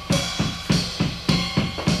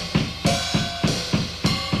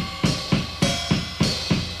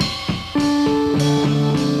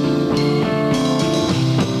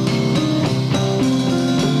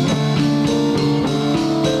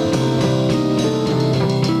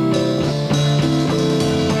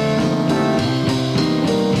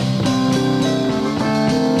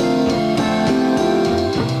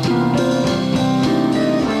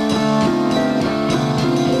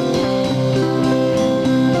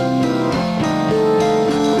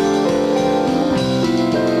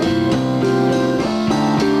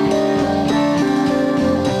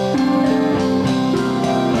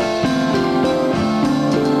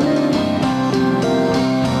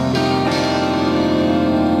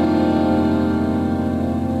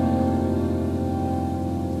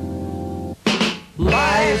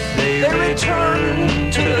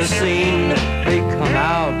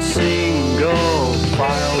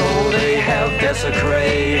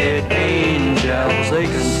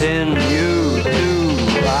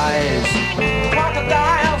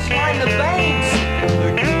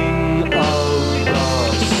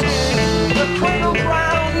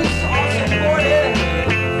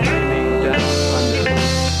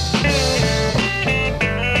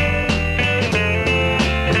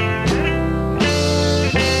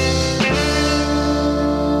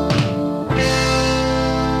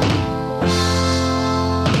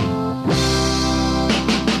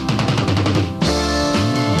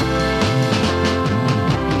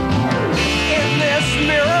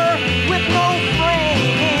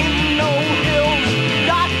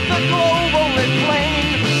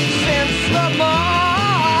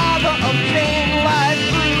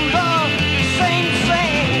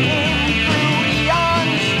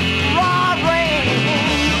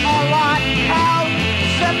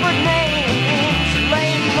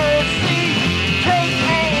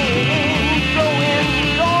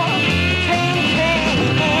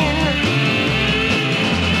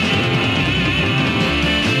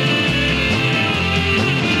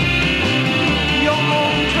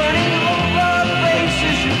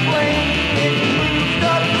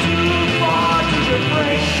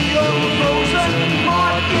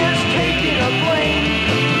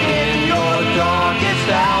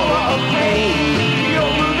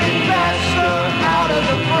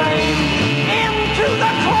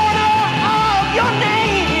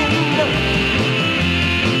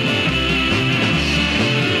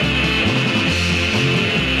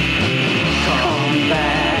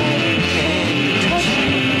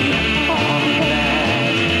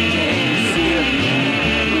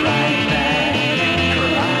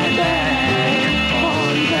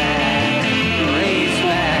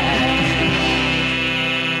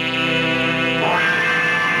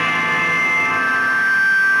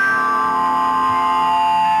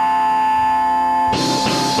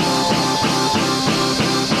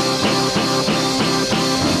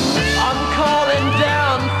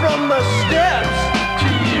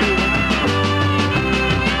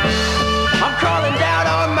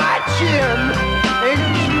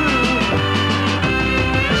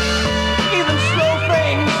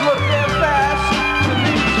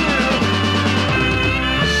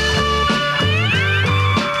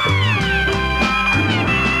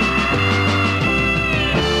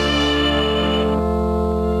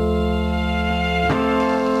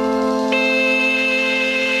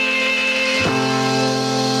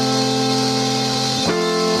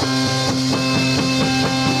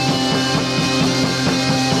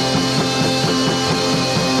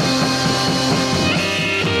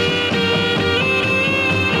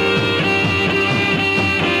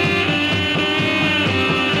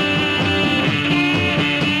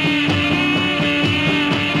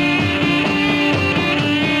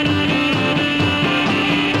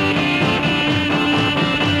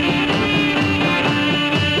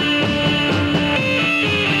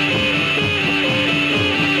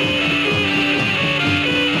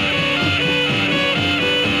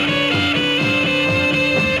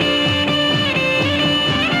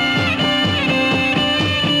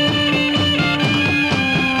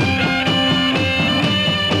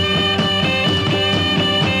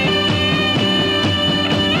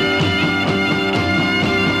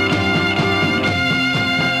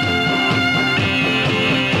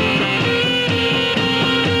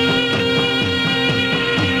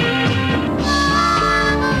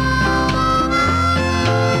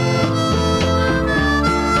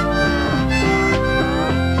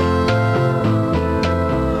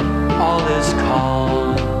 has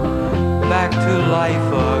come back to life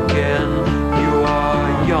again. You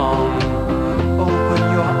are young, open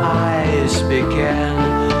your eyes, begin.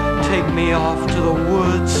 Take me off to the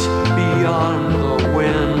woods beyond the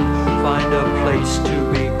wind. Find a place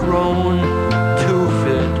to be grown, to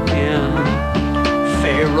fit in.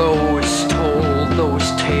 Pharaohs told those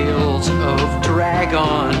tales of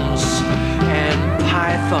dragons and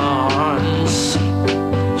pythons.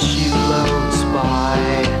 She floats by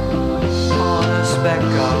on a speck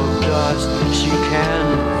of dust. She can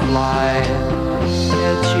fly,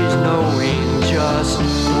 yet she's knowing just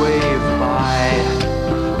wave by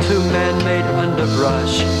to man-made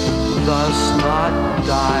underbrush, thus not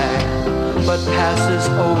die, but passes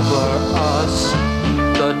over us.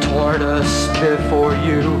 The tortoise before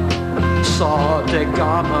you saw Da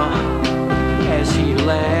Gama as he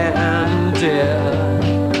landed.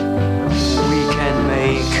 We can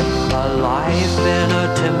make a life in a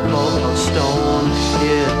temple of stone.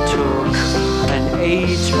 It took an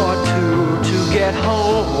age or two to get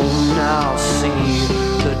home. Now see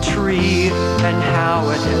the tree and how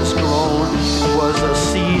it has grown. It was a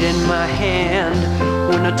seed in my hand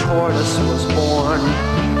when a tortoise was born.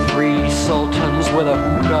 3 sultans with a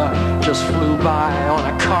hookah just flew by on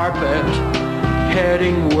a carpet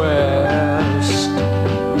heading west.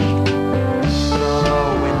 From a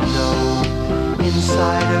window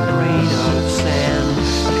inside a grain of sand,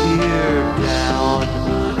 peered down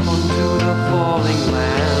onto the falling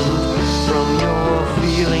land. From your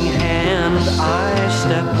feeling hand I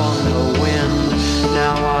step on the wind.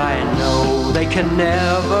 Now I know they can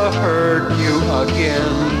never hurt you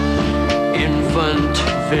again. Infant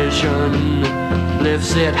vision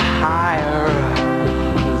lifts it higher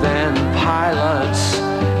than pilots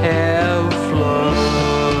have flown.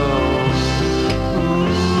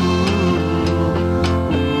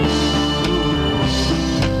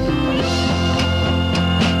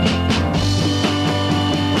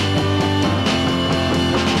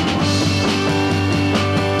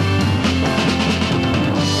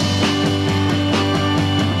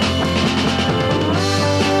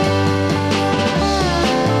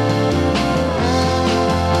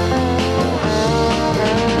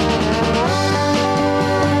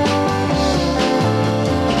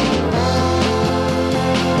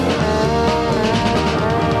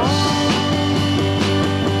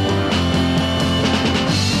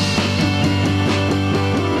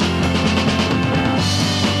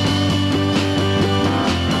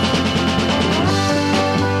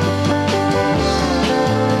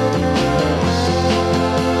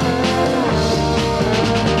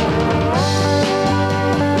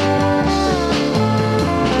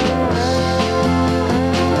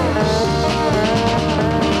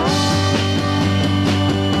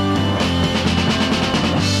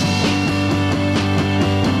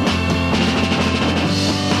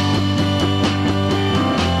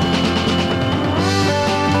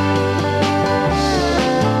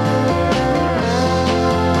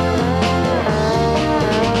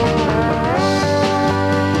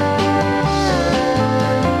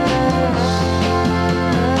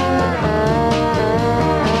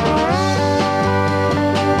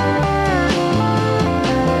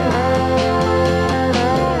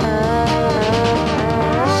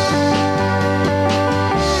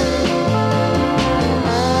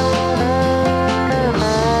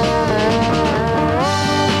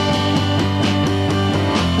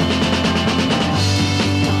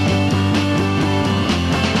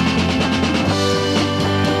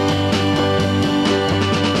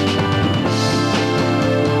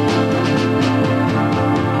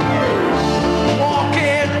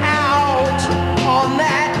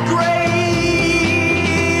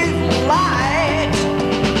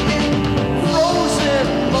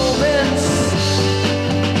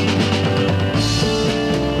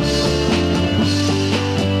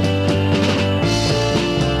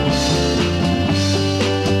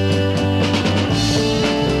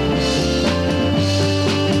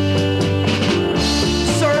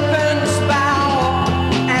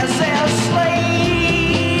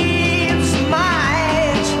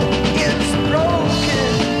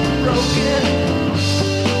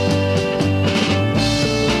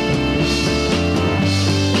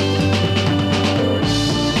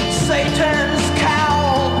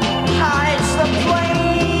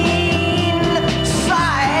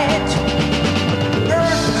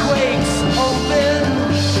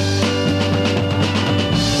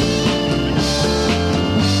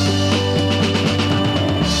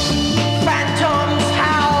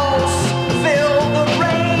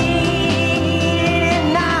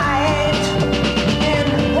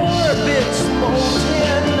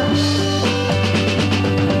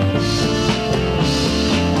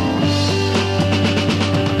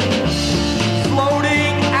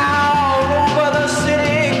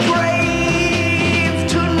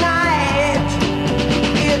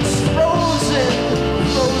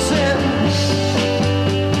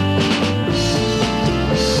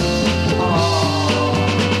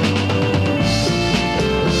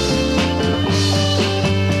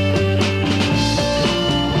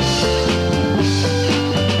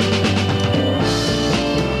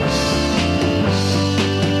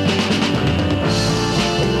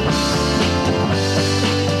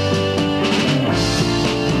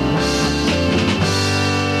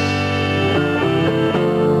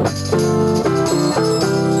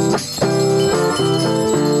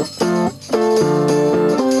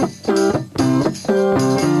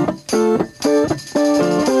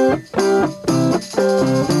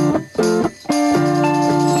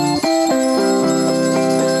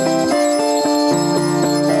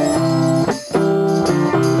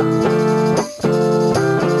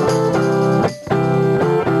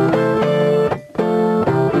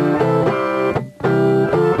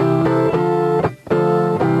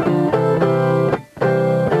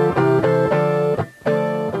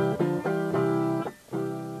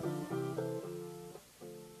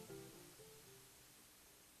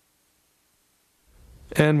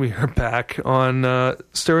 And we are back on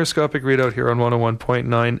Stereoscopic Readout here on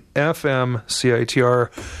 101.9 FM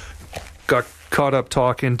CITR. Got caught up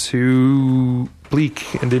talking to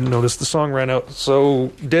Bleak and didn't notice the song ran out.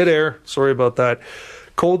 So, dead air. Sorry about that.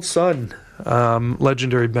 Cold Sun,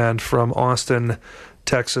 legendary band from Austin,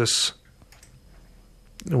 Texas.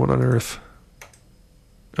 What on earth?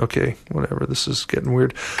 Okay, whatever. This is getting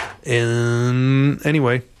weird. And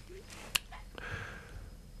anyway,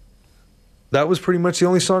 that was pretty much the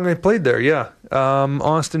only song I played there, yeah.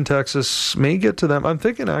 Austin, Texas. May get to them. I'm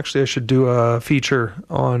thinking actually I should do a feature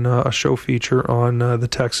on, a show feature on the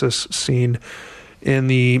Texas scene in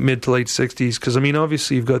the mid to late 60s. Because, I mean,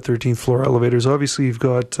 obviously you've got 13th Floor Elevators. Obviously you've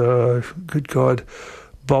got, good God,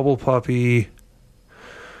 Bubble Puppy,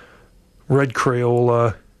 Red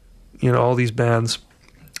Crayola, you know, all these bands.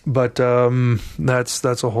 But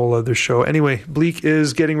that's a whole other show. Anyway, Bleak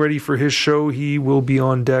is getting ready for his show. He will be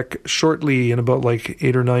on deck shortly in about like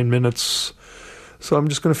 8 or 9 minutes. So I'm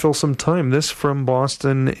just going to fill some time. This from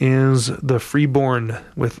Boston is The Freeborn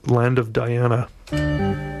with Land of Diana.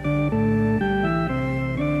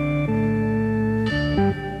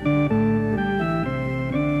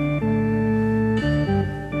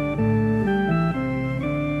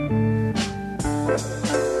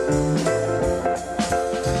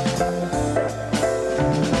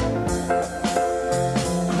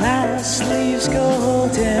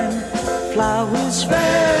 Flowers fresh,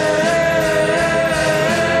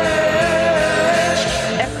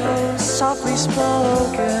 echoes softly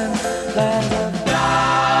spoken, land of Diana.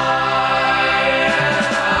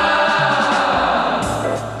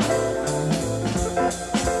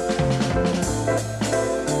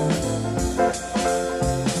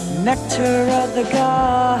 Nectar of the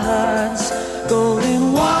gods,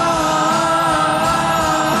 golden wine,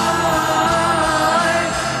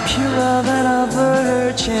 purer than a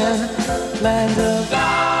virgin. Land of Diana.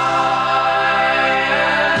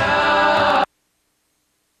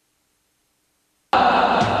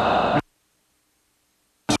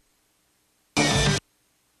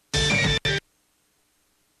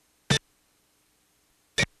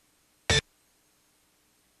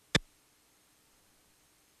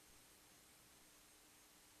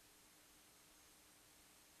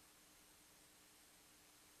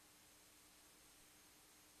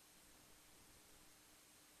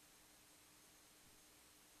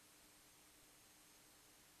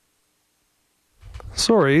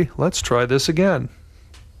 Sorry, let's try this again.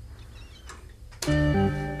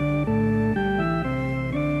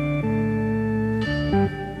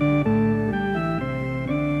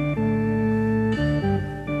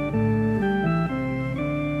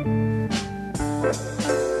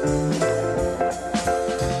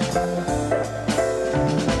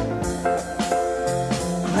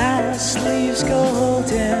 Grass leaves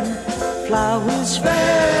golden, flowers fresh,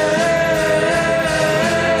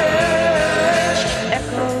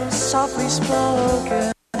 echoes softly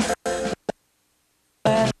spoken.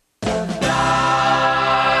 Land of Diana.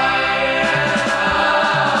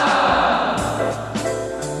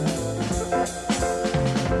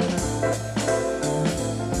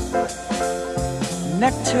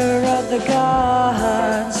 Nectar of the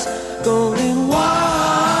gods, golden wine,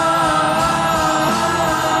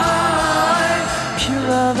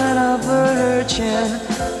 purer than a virgin,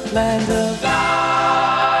 land of Diana.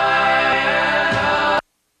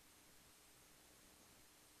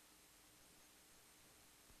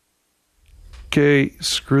 Okay,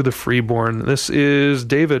 screw the Freeborn. This is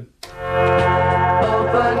David.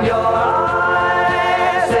 Open your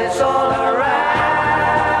eyes, it's all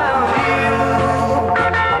around you.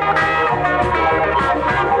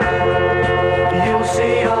 You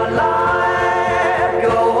see your life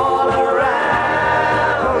go all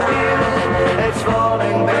around you. It's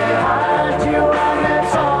falling behind you and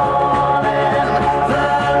it's all in the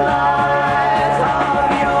light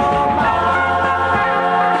of your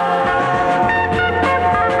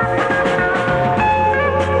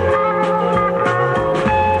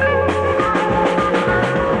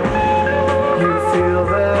You feel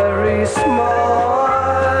very small,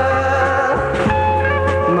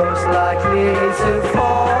 most likely to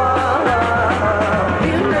fall.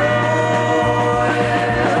 You know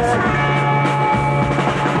it,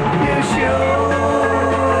 you should.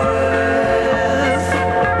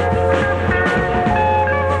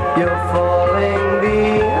 You're falling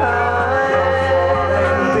behind.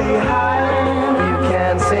 You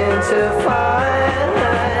can't seem to find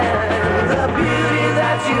the beauty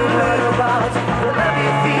that you learn about, the love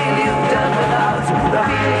you feel you've done without, the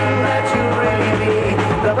feeling that you really need,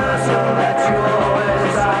 the person that you always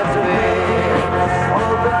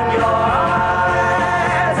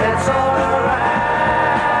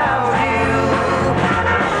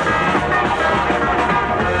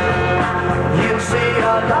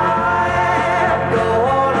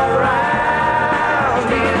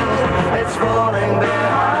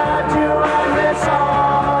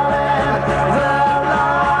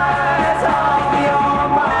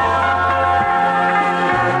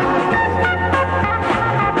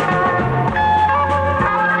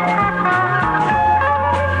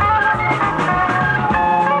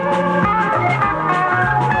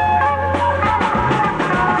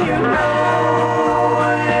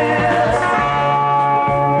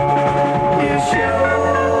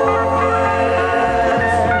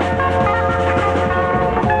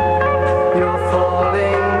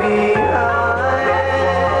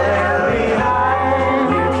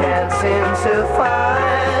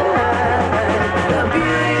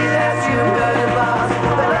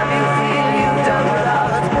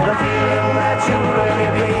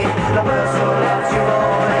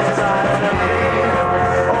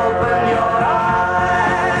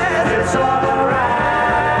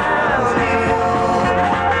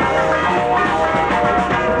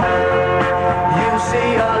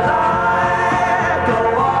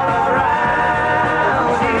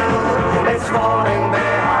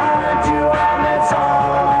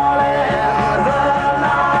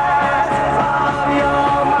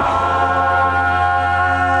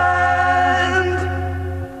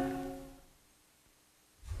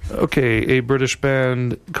Okay, a British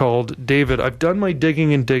band called David. I've done my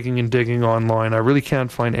digging online. I really can't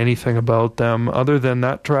find anything about them other than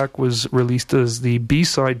that track was released as the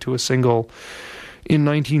B-side to a single in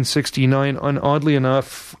 1969. And oddly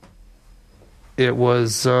enough, it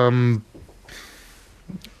was... what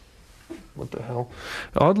the hell?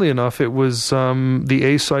 Oddly enough, it was... the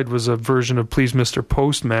A-side was a version of Please Mr.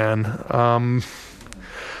 Postman.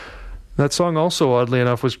 That song also, oddly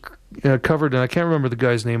enough, was... covered, and I can't remember the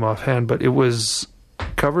guy's name offhand, but it was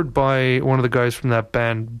covered by one of the guys from that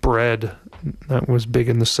band Bread that was big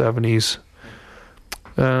in the 70s.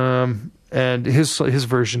 And his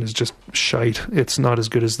version is just shite. It's not as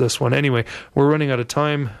good as this one. Anyway, we're running out of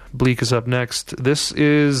time. Bleak is up next. This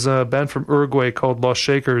is a band from Uruguay called Los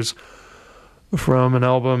Shakers from an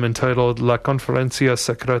album entitled La Conferencia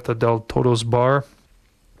Secreta del Todos Bar.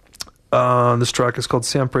 This track is called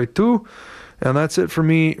Siempre Tu. And that's it for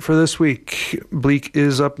me for this week. Bleak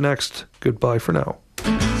is up next. Goodbye for now.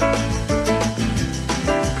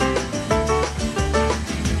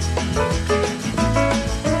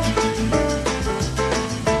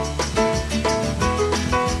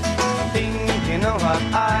 Thinking of what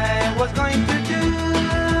I was going to do,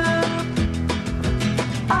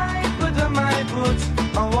 I put on my boots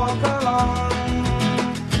and walk along.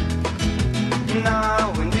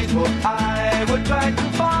 Now in this world I would try to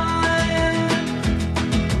find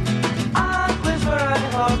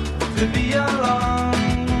to be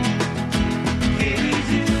alone. Here is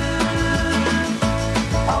you,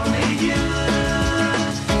 only you,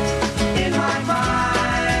 in my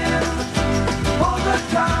mind, all the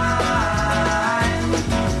time.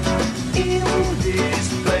 In this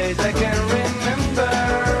place I can remember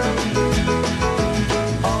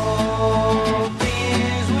all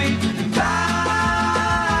things we've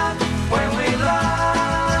done. When we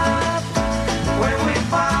laugh, when we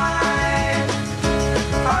fight,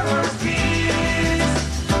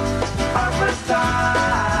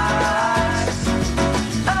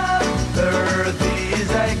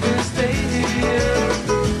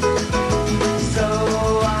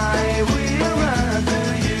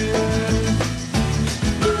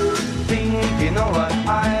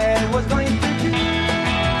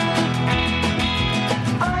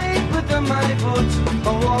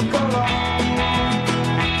 walk along.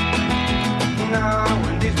 Now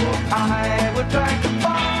in this world I would try to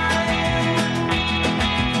find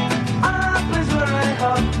a place where I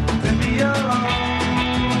hope to be alone.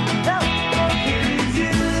 Here is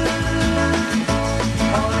you,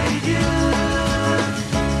 only you,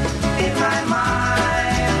 in my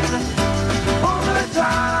mind, all the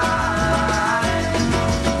time.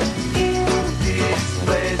 In this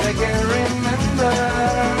place I can remember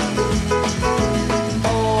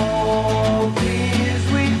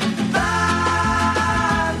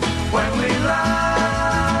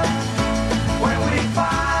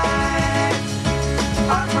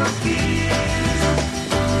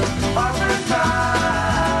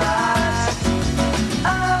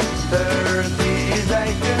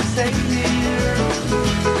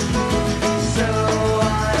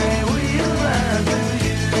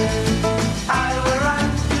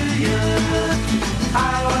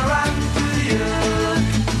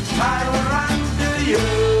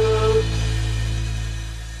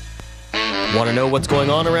Want to know what's going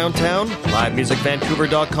on around town?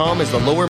 LiveMusicVancouver.com is the lower